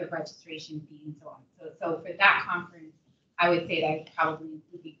 food, the registration fee, and so on. So for that conference, I would say that it probably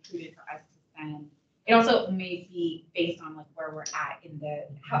would be prudent for us to spend. It also may be based on like where we're at in the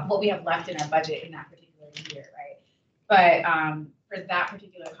what we have left in our budget in that particular year, right? But for that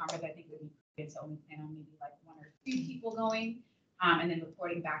particular conference, I think it would be prudent to only plan on maybe like 1 or 2 people going, and then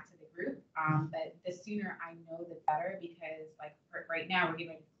reporting back to the group. But the sooner I know, the better, because like right now we're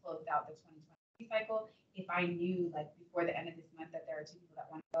getting ready to close out the 2020 cycle. If I knew like before the end of this month that there are 2 people that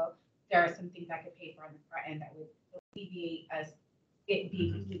want to go, there are some things I could pay for on the front end that would alleviate us it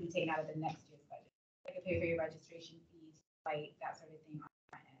being completely taken out of the next year's budget. I could pay for your registration fees, flight, that sort of thing on the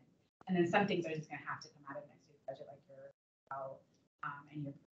front end. And then some things are just going to have to come out of next year's budget, like your and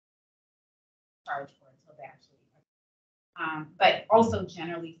your charge for until they actually. But also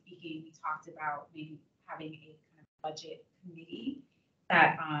generally speaking, we talked about maybe having a kind of budget committee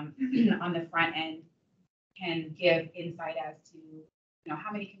that on the front end can give insight as to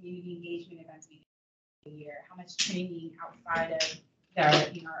how many community engagement events we do a year, how much training outside of the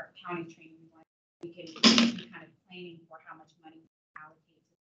our county training we can be kind of planning for how much money we allocate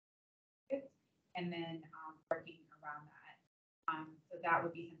to it, and then working around that. So that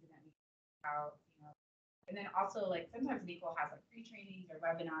would be something that we think about, and then also like sometimes NACOL has like free trainings or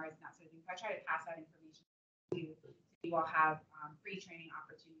webinars and that sort of thing. So I try to pass that information to you. So you all have free training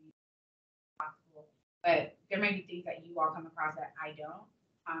opportunities possible, but there might be things that you all come across that I don't.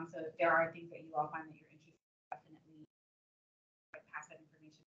 So if there are things that you all find that you're interested in, definitely pass that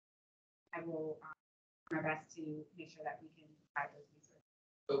information. I will do my best to make sure that we can provide those resources.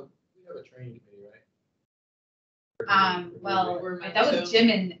 So we have a training committee, right? Well, We're meant that was to. Jim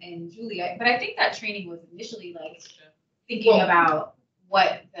and Julie, but I think that training was initially like thinking about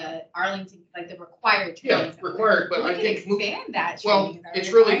what the Arlington, like the required training. Yeah, required, but I think. Expand that Well, training.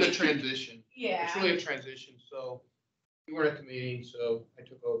 it's really the transition. Yeah. It's really a transition, so you weren't at the meeting, so I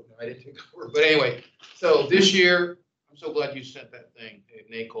took over, no, I didn't take over, but anyway, so this year, I'm so glad you sent that thing at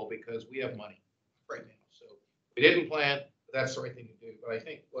NACOL because we have money right now, so we didn't plan, but that's the right thing to do, but I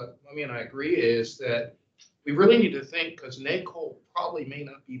think what Mummy and I agree is that we really need to think, because NACOL probably may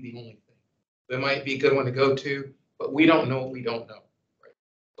not be the only thing. That might be a good one to go to, but we don't know what we don't know, right?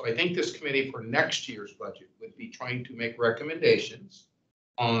 So I think this committee for next year's budget would be trying to make recommendations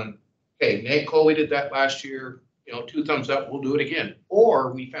on, hey, NACOL, we did that last year, 2 thumbs up, we'll do it again.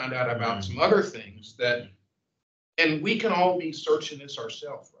 Or we found out about some other things that, and we can all be searching this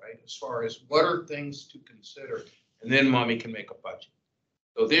ourselves, right? As far as what are things to consider, and then Mommy can make a budget.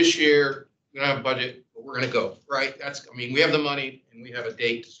 So this year, we don't have a budget, but we're gonna go, right? We have the money and we have a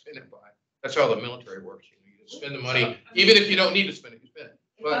date to spend it by. That's how the military works. You just spend the money, even if you don't need to spend it, you spend it.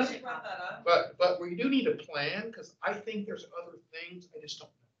 But we do need a plan, because I think there's other things, I just don't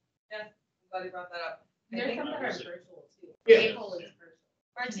know. Yeah, I'm glad you brought that up. There's some that are virtual too. Yeah. NACOL is virtual.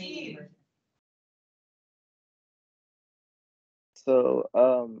 Martine. So,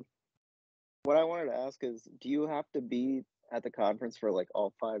 what I wanted to ask is, do you have to be at the conference for like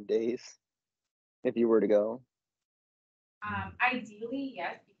all 5 days if you were to go? Ideally,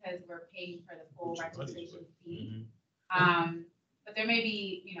 yes, because we're paying for the full registration fee. Mhm. But there may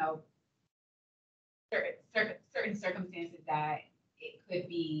be, certain circumstances that it could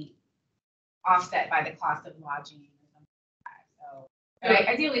be offset by the cost of lodging or something like that. So, but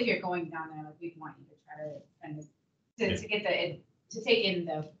ideally, if you're going down there, like, we'd want you to try to spend this, to get to take in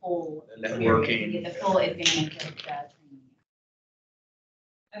the full The experience, networking. and get the full advantage of the training.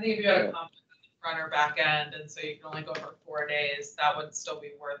 I think if you had a conflict in the front or back end, and so you can only go for 4 days, that would still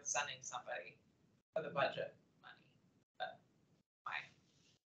be worth sending somebody for the budget money. But fine.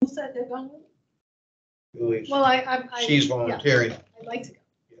 Who said they're going? Julie's- Well, I. She's yeah, volunteering. I'd like to go.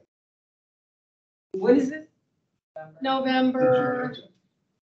 What is this? November,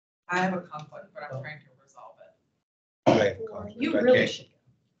 I have a conflict, but I'm trying to resolve it. I have a four. conflict. You I really can't should go.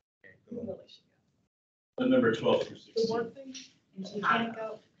 You really should November 12th through go. The 16th. work thing, In you can't Chicago.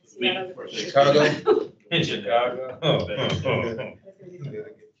 go. Week before Chicago? In Chicago. Oh,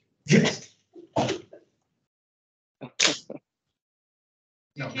 You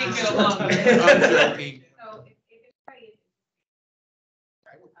No, can't I'm get along. joking. I'm joking. So if anybody is,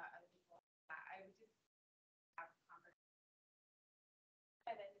 I would just have a conversation.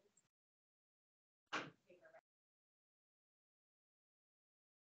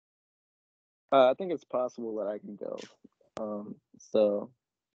 I think it's possible that I can go. So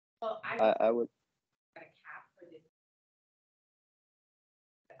Well, I would. got a cap for this.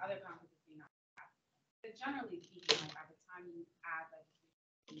 The other conferences do not have. But generally speaking, like, by the time you add like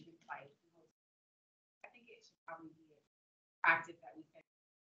flights, I think it should probably be a practice that we can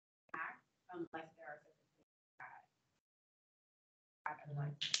act unless there are certain things that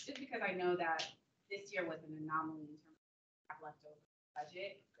otherwise. Just because I know that this year was an anomaly in terms of leftover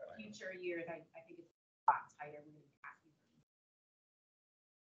budget. Future years, I think it's a lot tighter. We're gonna be asking for.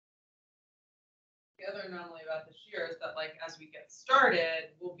 The other anomaly about this year is that, like, as we get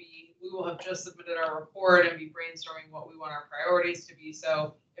started, we will have just submitted our report and be brainstorming what we want our priorities to be.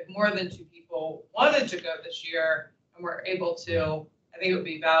 So if more than 2 people wanted to go this year and we're able to, I think it would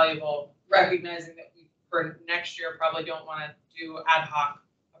be valuable, recognizing that we, for next year, probably don't want to do ad hoc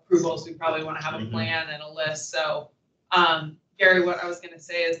approvals. We probably want to have a plan and a list. So, Gary, what I was going to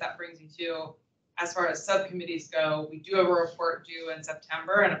say is that brings me to, as far as subcommittees go, we do have a report due in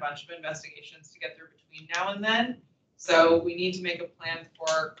September and a bunch of investigations to get through between now and then. So we need to make a plan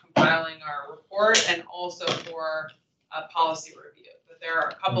for compiling our report and also for a policy review. But there are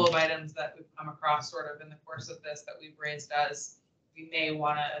a couple of items that we've come across sort of in the course of this that we've raised as we may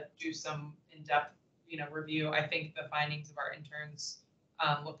want to do some in-depth, review. I think the findings of our interns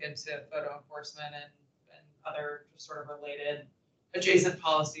look into photo enforcement and other just sort of related adjacent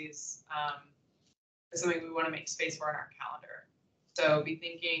policies. Is something we want to make space for in our calendar. So be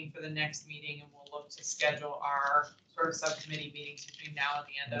thinking for the next meeting, and we'll look to schedule our sort of subcommittee meetings between now and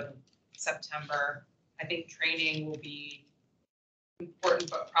the end of September. I think training will be important,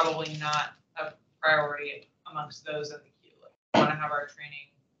 but probably not a priority amongst those in the queue. Like, we want to have our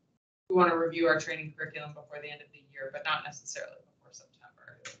training, we want to review our training curriculum before the end of the year, but not necessarily before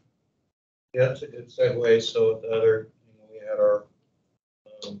September. Yeah, that's a good segue. So the other, we had our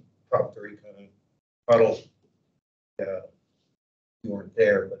Prop 3 kind of huddle. You weren't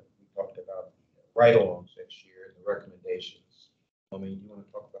there, but we talked about the ride-alongs next year and the recommendations. I mean, you want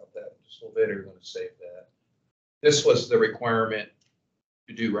to talk about that just a little bit, or you want to save that? This was the requirement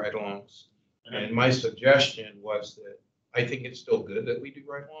to do ride-alongs. And my suggestion was that I think it's still good that we do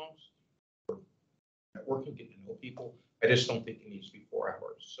ride-alongs. For networking, getting to know people. I just don't think it needs to be 4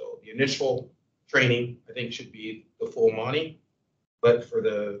 hours. So the initial training, I think, should be the full money. But for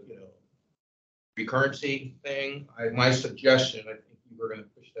the, recurrency thing, my suggestion, I think you were going to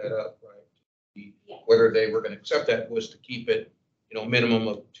push that up, right? Whether they were going to accept that was to keep it, minimum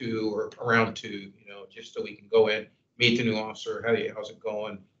of 2 or around 2, just so we can go in, meet the new officer. How's it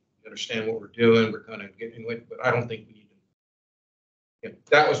going? Understand what we're doing. We're kind of getting with, but I don't think we need to.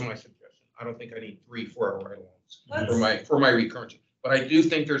 That was my suggestion. I don't think I need 3-4 hour ride-alongs for my recurrency. But I do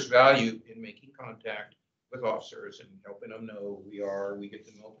think there's value in making contact with officers and helping them know we get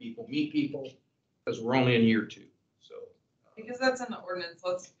to know people, meet people, because we're only in year 2. So because that's in the ordinance,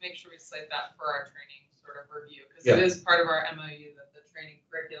 let's make sure we slate that for our training sort of review, because it is part of our MOU that the training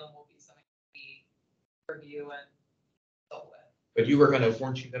curriculum will be something we review and deal with. But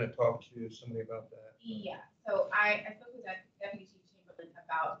weren't you gonna talk to somebody about that? Yeah, so I spoke with Deputy Chief Chamberlain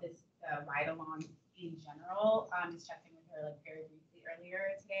about this ride-along in general. Just checking with her like very briefly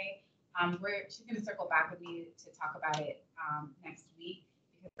earlier today. She's gonna circle back with me to talk about it, next week,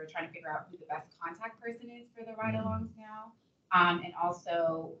 because we're trying to figure out who the best contact person is for the ride-alongs now. And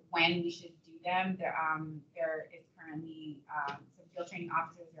also when we should do them. There is currently, some field training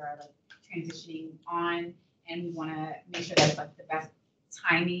officers that are like transitioning on, and we wanna make sure that's like the best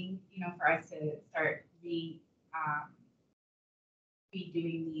timing, for us to start redoing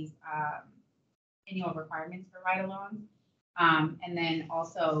these, annual requirements for ride-alongs. And then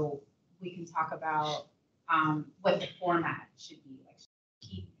also we can talk about what the format should be.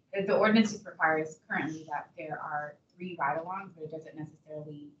 Like, the ordinance just requires currently that there are 3 ride-alongs, but it doesn't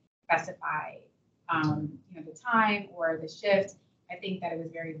necessarily specify, the time or the shift. I think that it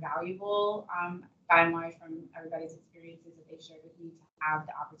was very valuable, by and large, from everybody's experiences that they shared with me, to have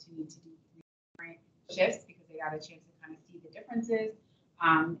the opportunity to do 3 different shifts, because they got a chance to kind of see the differences.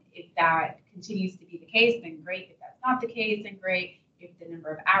 If that continues to be the case, then great. If that's not the case, then great. If the number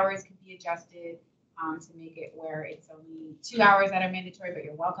of hours could be adjusted to make it where it's only 2 hours that are mandatory, but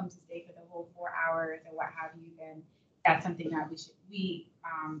you're welcome to stay for the whole 4 hours or what have you, then that's something that we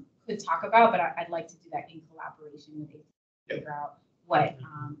could talk about. But I'd like to do that in collaboration with AT, figure out what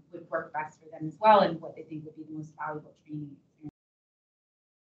would work best for them as well, and what they think would be the most valuable training experience.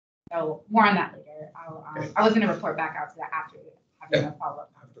 So more on that later. I was going to report back out to that after having a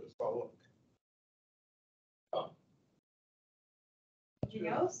follow-up. After the follow-up. Anything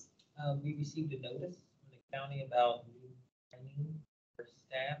else? We received a notice from the county about new training for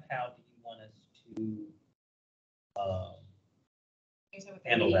staff. How do you want us to,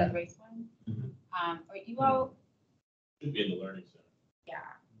 handle that? Race one. Mhm. Are you all? Should be in the learning center.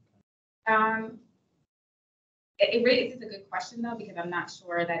 Yeah. It really is a good question though, because I'm not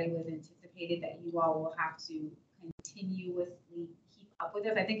sure that it was anticipated that you all will have to continuously keep up with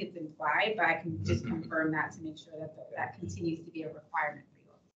us. I think it's implied, but I can just confirm that to make sure that that continues to be a requirement for you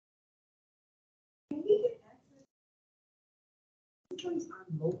all. Can we get access? Sometimes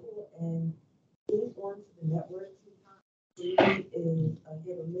I'm local and getting onto the network sometimes is a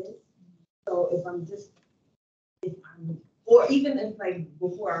hit or miss. So or even if like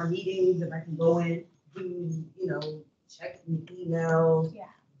before our meetings, if I can go in, do, check the emails,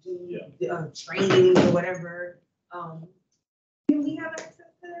 Yeah. do trainings or whatever. Can we have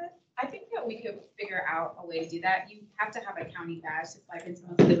access to that? I think that we could figure out a way to do that. You have to have a county badge to slide into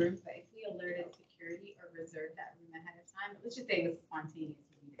most of the rooms, but if we alerted security or reserved that room ahead of time, let's just say it was spontaneous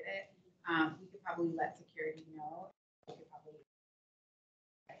when we did it, we could probably let security know. We could probably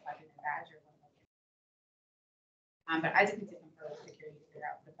slide in a badge or whatever. But I just need to confer with security to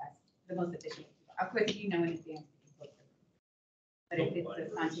figure out the most efficient. Of course, if you know in advance, we can book them. But if it's a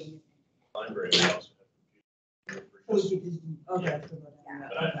spontaneous thing. Library would also have computers. Or we could just, okay. Yeah.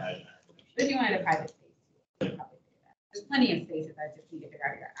 But If you wanted a private space, you could probably figure that. There's plenty of spaces. I just need to figure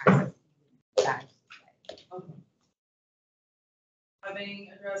out your access. Okay.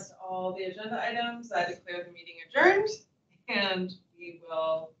 Having addressed all the agenda items, I declare the meeting adjourned, and we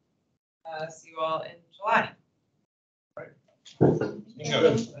will see you all in July.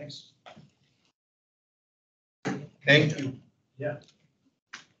 Thanks. Thank you. Yeah.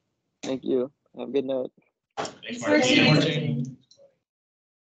 Thank you. Have a good night. Thanks, Martine. Martine.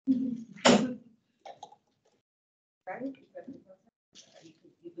 Right?